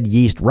red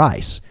yeast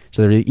rice.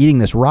 So they were eating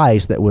this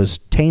rice that was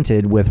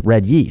tainted with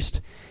red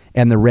yeast.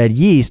 And the red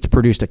yeast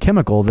produced a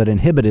chemical that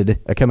inhibited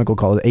a chemical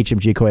called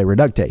HMG-CoA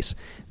reductase.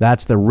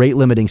 That's the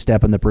rate-limiting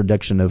step in the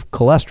production of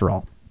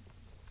cholesterol.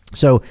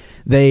 So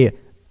they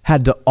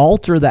had to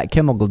alter that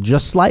chemical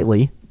just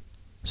slightly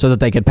so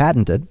that they could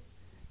patent it,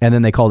 and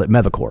then they called it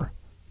Mevacor.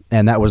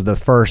 And that was the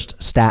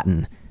first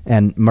statin,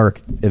 and Merck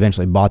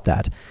eventually bought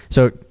that.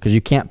 So, because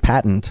you can't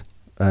patent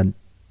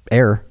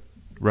air,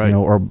 right,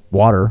 or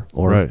water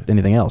or right.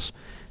 anything else.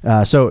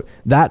 So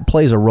that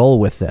plays a role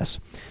with this.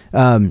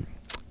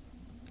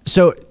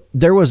 So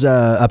there was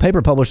a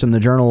paper published in the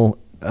journal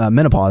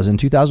Menopause in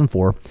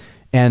 2004,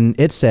 and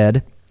it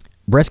said,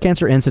 breast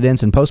cancer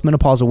incidence in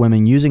postmenopausal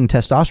women using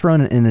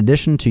testosterone in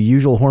addition to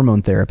usual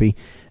hormone therapy.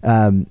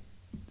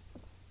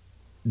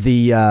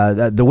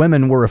 The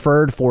women were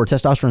referred for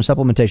testosterone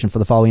supplementation for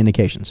the following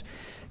indications: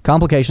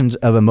 complications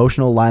of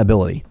emotional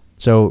liability.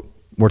 So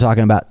we're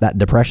talking about that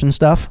depression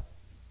stuff.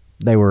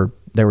 They were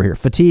here.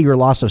 Fatigue or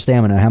loss of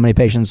stamina. How many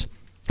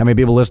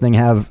people listening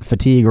have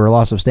fatigue or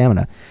loss of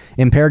stamina?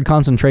 Impaired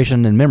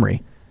concentration and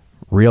memory.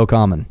 Real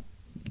common.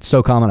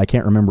 So common I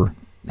can't remember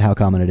how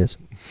common it is.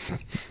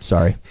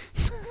 Sorry.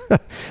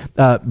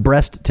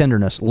 Breast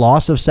tenderness.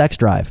 Loss of sex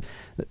drive.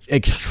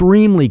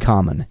 Extremely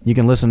common. You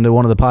can listen to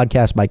one of the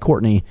podcasts by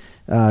Courtney,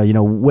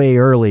 way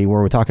early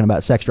where we're talking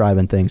about sex drive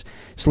and things.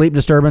 Sleep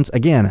disturbance.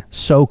 Again,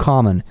 so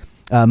common.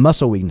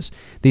 Muscle weakness.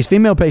 These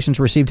female patients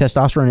received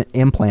testosterone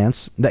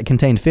implants that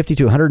contained 50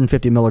 to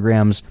 150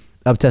 milligrams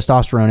of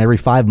testosterone every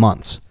 5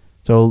 months.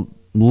 So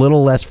a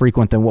little less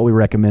frequent than what we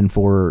recommend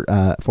for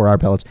our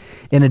pellets,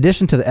 in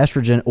addition to the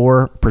estrogen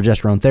or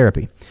progesterone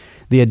therapy.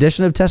 The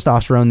addition of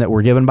testosterone that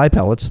were given by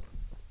pellets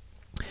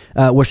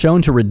was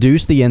shown to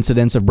reduce the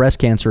incidence of breast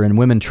cancer in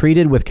women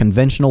treated with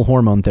conventional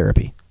hormone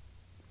therapy.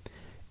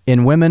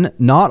 In women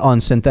not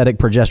on synthetic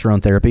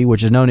progesterone therapy,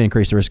 which is known to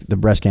increase the risk of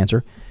breast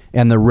cancer,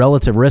 and the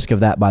relative risk of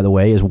that, by the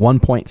way, is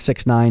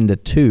 1.69 to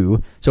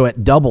 2, so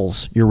it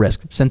doubles your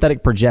risk.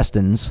 Synthetic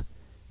progestins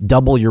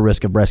double your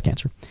risk of breast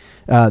cancer.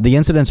 The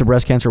incidence of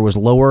breast cancer was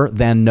lower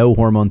than no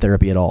hormone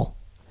therapy at all.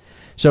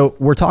 So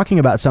we're talking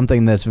about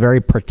something that's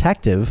very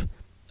protective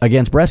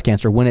against breast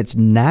cancer when it's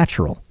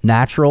natural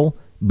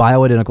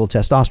bioidentical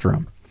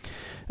testosterone.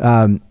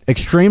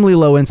 Extremely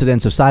low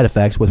incidence of side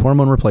effects with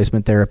hormone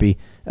replacement therapy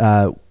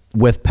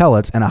with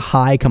pellets, and a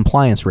high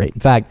compliance rate. In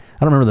fact, I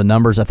don't remember the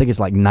numbers. I think it's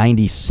like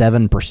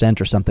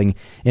 97% or something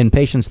in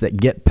patients that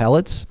get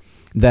pellets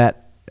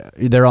that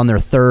they're on their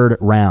third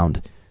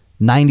round.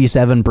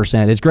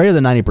 97%. It's greater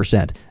than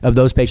 90% of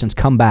those patients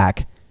come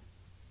back,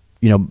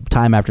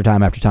 time after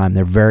time after time.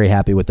 They're very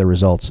happy with their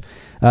results.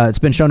 It's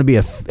been shown to be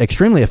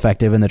extremely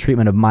effective in the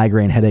treatment of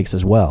migraine headaches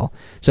as well.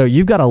 So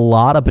you've got a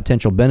lot of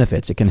potential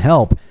benefits. It can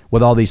help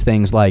with all these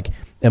things like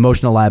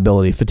emotional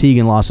liability, fatigue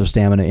and loss of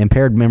stamina,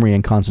 impaired memory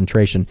and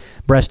concentration,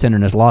 breast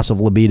tenderness, loss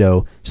of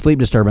libido, sleep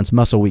disturbance,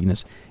 muscle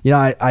weakness.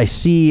 I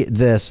see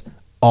this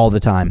all the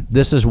time.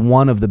 This is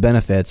one of the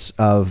benefits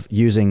of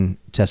using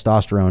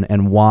testosterone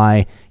and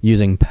why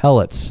using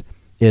pellets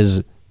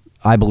is,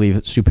 I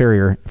believe,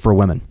 superior for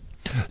women.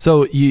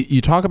 So you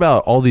talk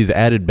about all these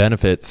added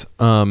benefits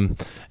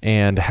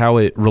and how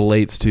it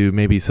relates to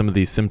maybe some of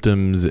these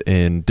symptoms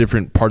in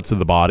different parts of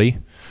the body.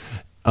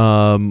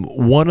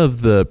 One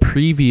of the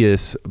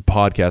previous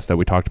podcasts that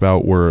we talked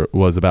about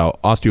was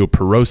about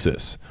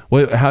osteoporosis.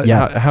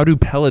 How do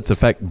pellets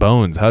affect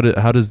bones? How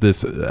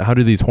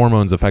do these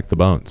hormones affect the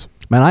bones?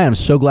 Man, I am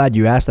so glad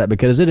you asked that,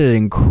 because it is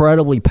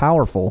incredibly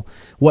powerful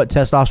what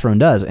testosterone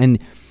does. And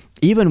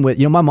even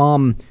with, my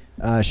mom,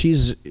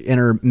 she's in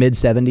her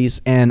mid-70s,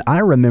 and I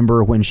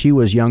remember when she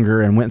was younger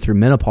and went through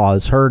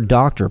menopause, her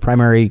doctor,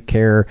 primary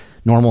care,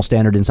 normal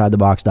standard inside the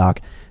box doc,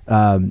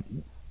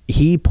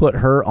 he put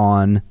her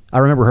on, I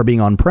remember her being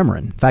on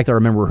Premarin. In fact, I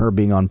remember her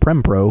being on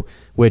Prempro,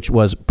 which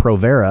was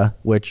Provera,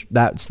 which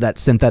that's that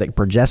synthetic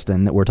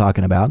progestin that we're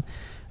talking about,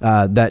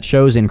 that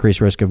shows increased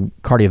risk of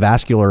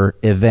cardiovascular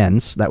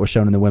events. That was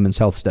shown in the Women's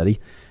Health Study,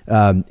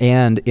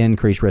 and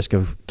increased risk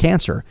of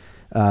cancer.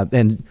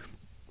 And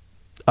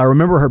I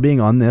remember her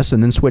being on this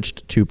and then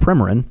switched to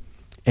Premarin.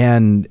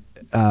 And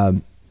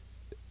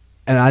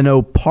I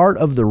know part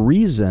of the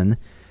reason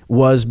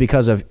was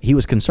because he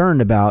was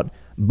concerned about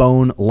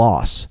bone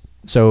loss.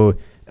 So,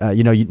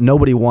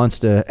 nobody wants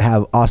to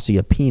have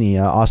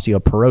osteopenia,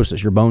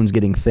 osteoporosis, your bones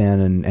getting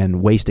thin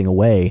and wasting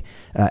away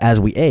as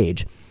we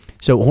age.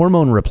 So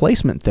hormone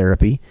replacement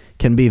therapy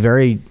can be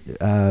very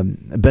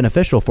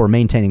beneficial for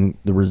maintaining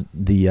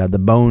the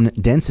bone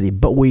density.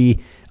 But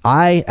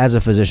I, as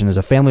a physician, as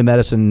a family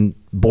medicine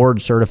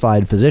board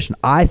certified physician,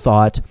 I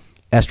thought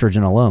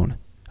estrogen alone.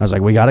 I was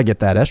like, we got to get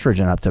that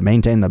estrogen up to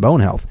maintain the bone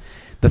health.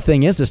 The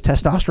thing is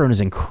testosterone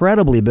is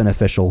incredibly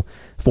beneficial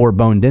for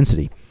bone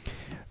density.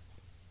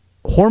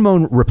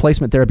 Hormone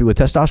replacement therapy with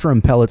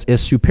testosterone pellets is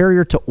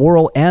superior to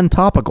oral and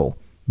topical,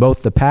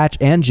 both the patch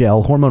and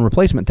gel hormone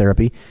replacement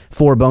therapy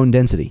for bone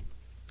density.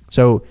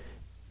 So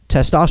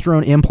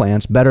testosterone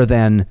implants better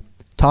than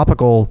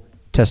topical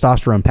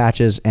testosterone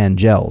patches and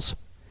gels.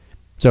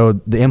 So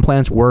the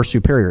implants were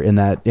superior in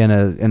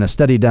a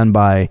study done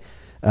by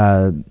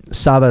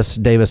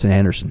Savas, Davis, and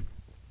Anderson.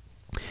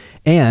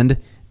 And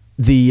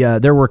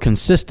there were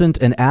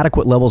consistent and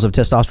adequate levels of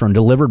testosterone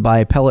delivered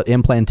by pellet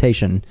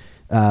implantation,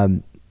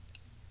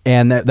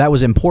 and that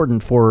was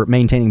important for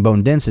maintaining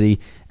bone density,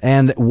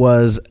 and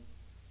was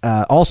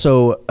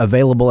also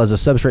available as a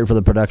substrate for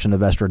the production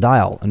of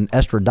estradiol. And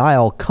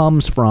estradiol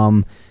comes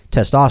from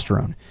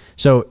testosterone.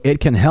 So it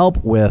can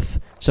help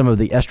with some of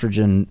the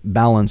estrogen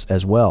balance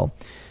as well.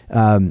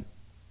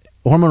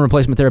 Hormone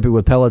replacement therapy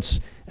with pellets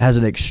has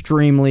an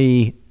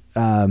extremely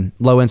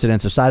low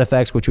incidence of side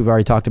effects, which we've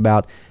already talked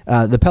about.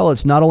 The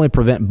pellets not only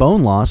prevent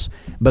bone loss,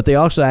 but they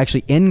also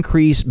actually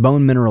increase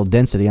bone mineral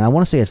density. And I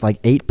want to say it's like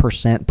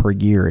 8% per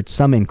year. It's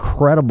some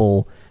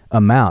incredible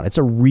amount. It's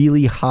a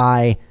really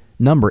high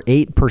number,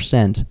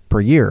 8%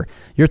 per year.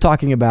 You're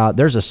talking about,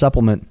 there's a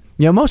supplement,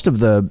 most of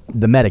the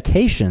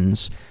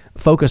medications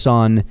focus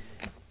on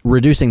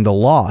reducing the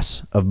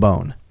loss of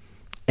bone.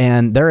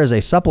 And there is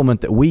a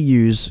supplement that we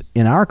use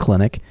in our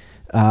clinic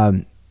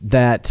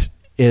that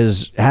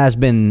has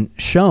been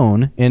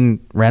shown in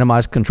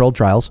randomized controlled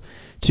trials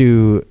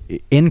to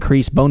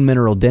increase bone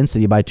mineral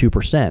density by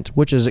 2%,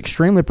 which is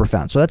extremely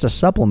profound. So that's a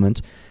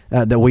supplement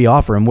that we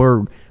offer, and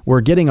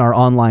we're getting our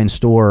online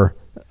store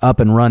up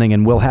and running,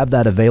 and we'll have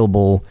that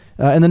available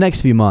in the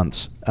next few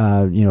months.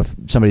 If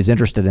somebody's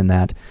interested in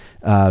that,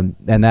 and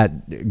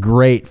that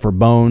great for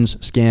bones,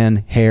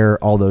 skin, hair,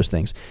 all those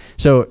things.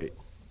 So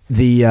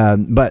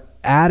but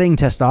adding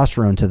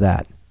testosterone to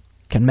that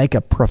can make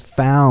a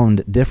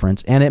profound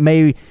difference, and it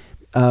may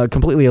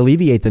completely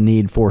alleviate the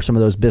need for some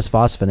of those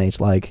bisphosphonates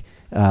like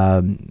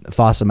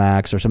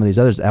Fosamax or some of these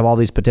others that have all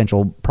these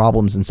potential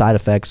problems and side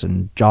effects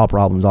and jaw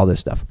problems, all this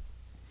stuff.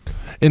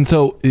 And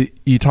so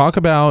you talk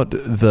about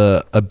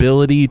the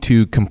ability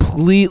to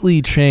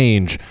completely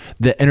change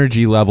the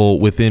energy level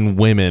within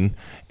women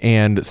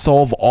and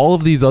solve all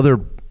of these other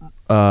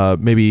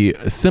maybe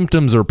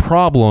symptoms or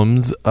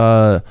problems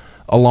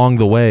along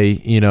the way.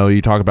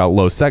 You talk about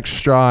low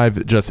sex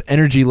drive, just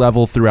energy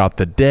level throughout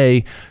the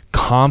day,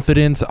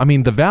 confidence. I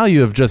mean, the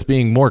value of just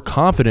being more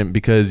confident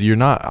because you're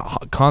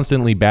not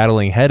constantly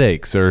battling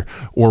headaches or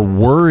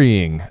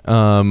worrying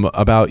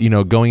about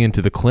going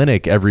into the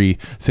clinic every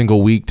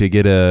single week to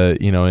get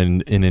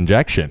an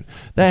injection.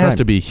 That has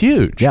to be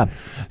huge. Yeah.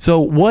 So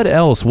what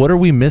else? What are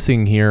we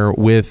missing here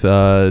with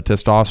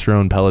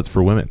testosterone pellets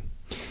for women?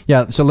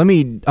 Yeah. So I'm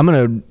going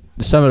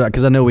to sum it up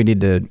because I know we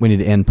need to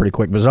end pretty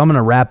quick, but I'm going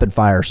to rapid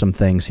fire some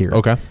things here.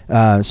 Okay.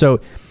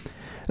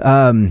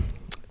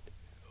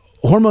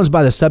 Hormones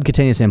by the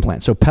subcutaneous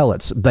implant, so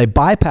pellets, they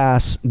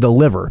bypass the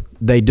liver.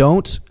 They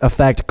don't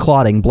affect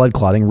clotting, blood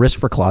clotting, risk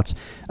for clots,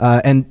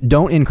 and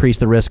don't increase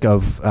the risk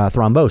of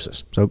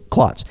thrombosis, so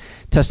clots.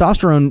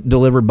 Testosterone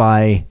delivered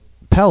by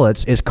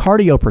pellets is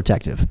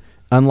cardioprotective,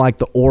 unlike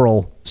the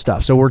oral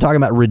stuff. So we're talking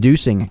about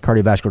reducing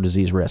cardiovascular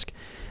disease risk.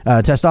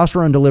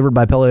 Testosterone delivered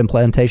by pellet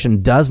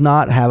implantation does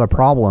not have a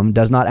problem,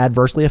 does not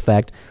adversely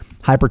affect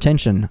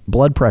hypertension,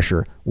 blood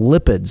pressure,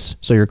 lipids,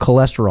 so your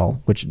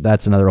cholesterol, which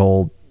that's another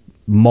whole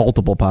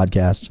multiple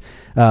podcasts,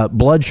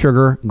 blood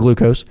sugar,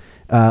 glucose,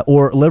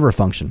 or liver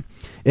function.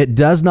 It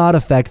does not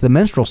affect the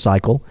menstrual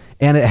cycle,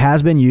 and it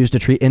has been used to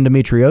treat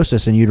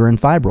endometriosis and uterine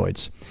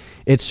fibroids.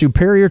 It's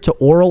superior to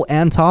oral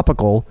and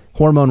topical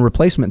hormone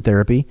replacement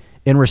therapy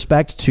in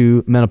respect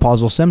to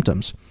menopausal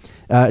symptoms.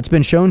 It's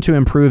been shown to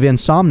improve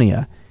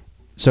insomnia,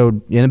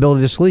 so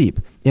inability to sleep,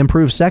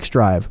 improve sex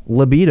drive,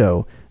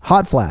 libido,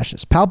 hot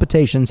flashes,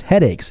 palpitations,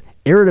 headaches,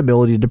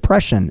 irritability,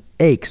 depression,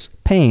 aches,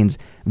 pains,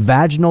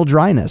 vaginal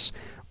dryness,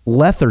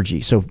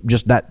 lethargy, so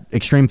just that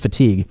extreme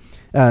fatigue.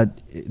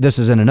 This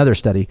is in another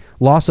study.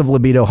 Loss of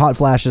libido, hot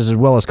flashes, as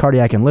well as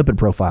cardiac and lipid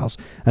profiles.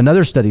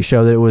 Another study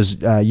showed that it was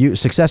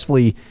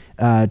successfully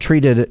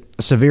treated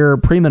severe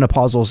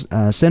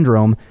premenopausal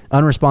syndrome,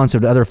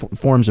 unresponsive to other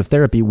forms of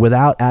therapy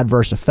without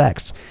adverse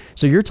effects.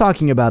 So you're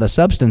talking about a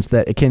substance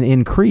that can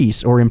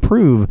increase or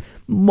improve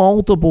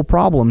multiple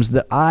problems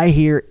that I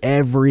hear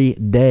every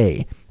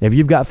day. If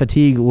you've got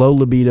fatigue, low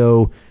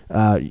libido,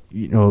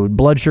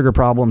 blood sugar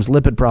problems,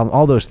 lipid problems,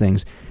 all those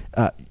things,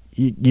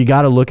 you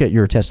got to look at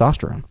your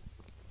testosterone.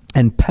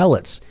 And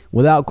pellets,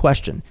 without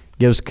question,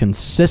 gives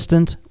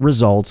consistent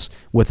results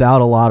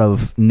without a lot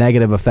of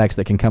negative effects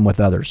that can come with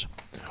others.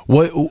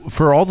 What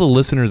for all the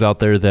listeners out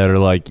there that are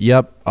like,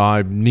 yep,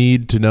 I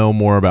need to know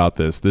more about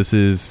this.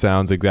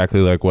 Sounds exactly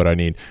like what I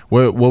need.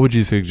 What would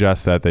you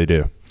suggest that they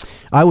do?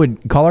 I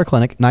would call our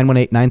clinic,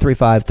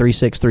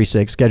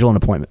 918-935-3636, schedule an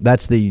appointment.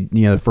 That's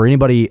for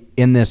anybody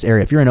in this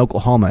area. If you're in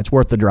Oklahoma, it's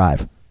worth the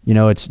drive. You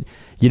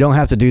don't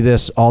have to do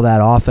this all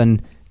that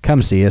often.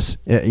 Come see us.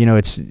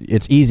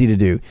 It's easy to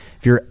do.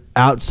 If you're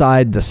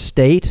outside the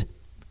state,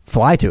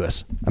 fly to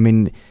us. I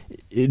mean,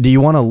 do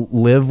you want to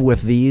live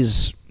with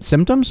these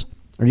symptoms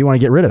or do you want to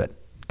get rid of it?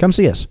 Come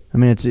see us. I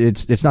mean,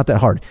 it's not that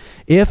hard.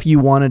 If you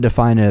wanted to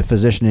find a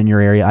physician in your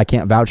area, I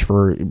can't vouch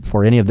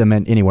for any of them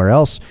anywhere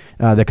else.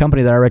 The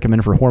company that I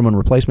recommend for hormone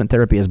replacement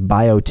therapy is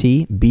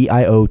Biote,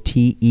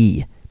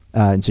 Biote.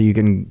 And so you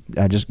can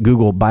just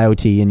Google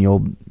Biote and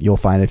you'll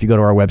find it. If you go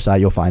to our website,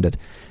 you'll find it.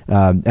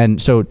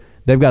 And so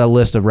they've got a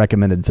list of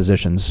recommended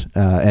physicians,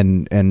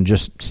 and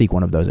just seek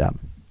one of those out.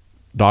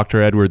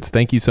 Dr. Edwards,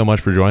 thank you so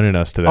much for joining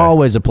us today.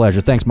 Always a pleasure.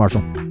 Thanks,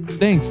 Marshall.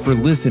 Thanks for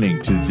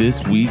listening to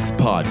this week's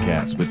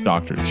podcast with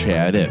Dr.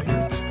 Chad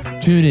Edwards.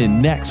 Tune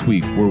in next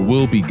week where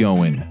we'll be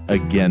going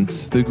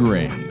against the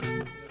grain.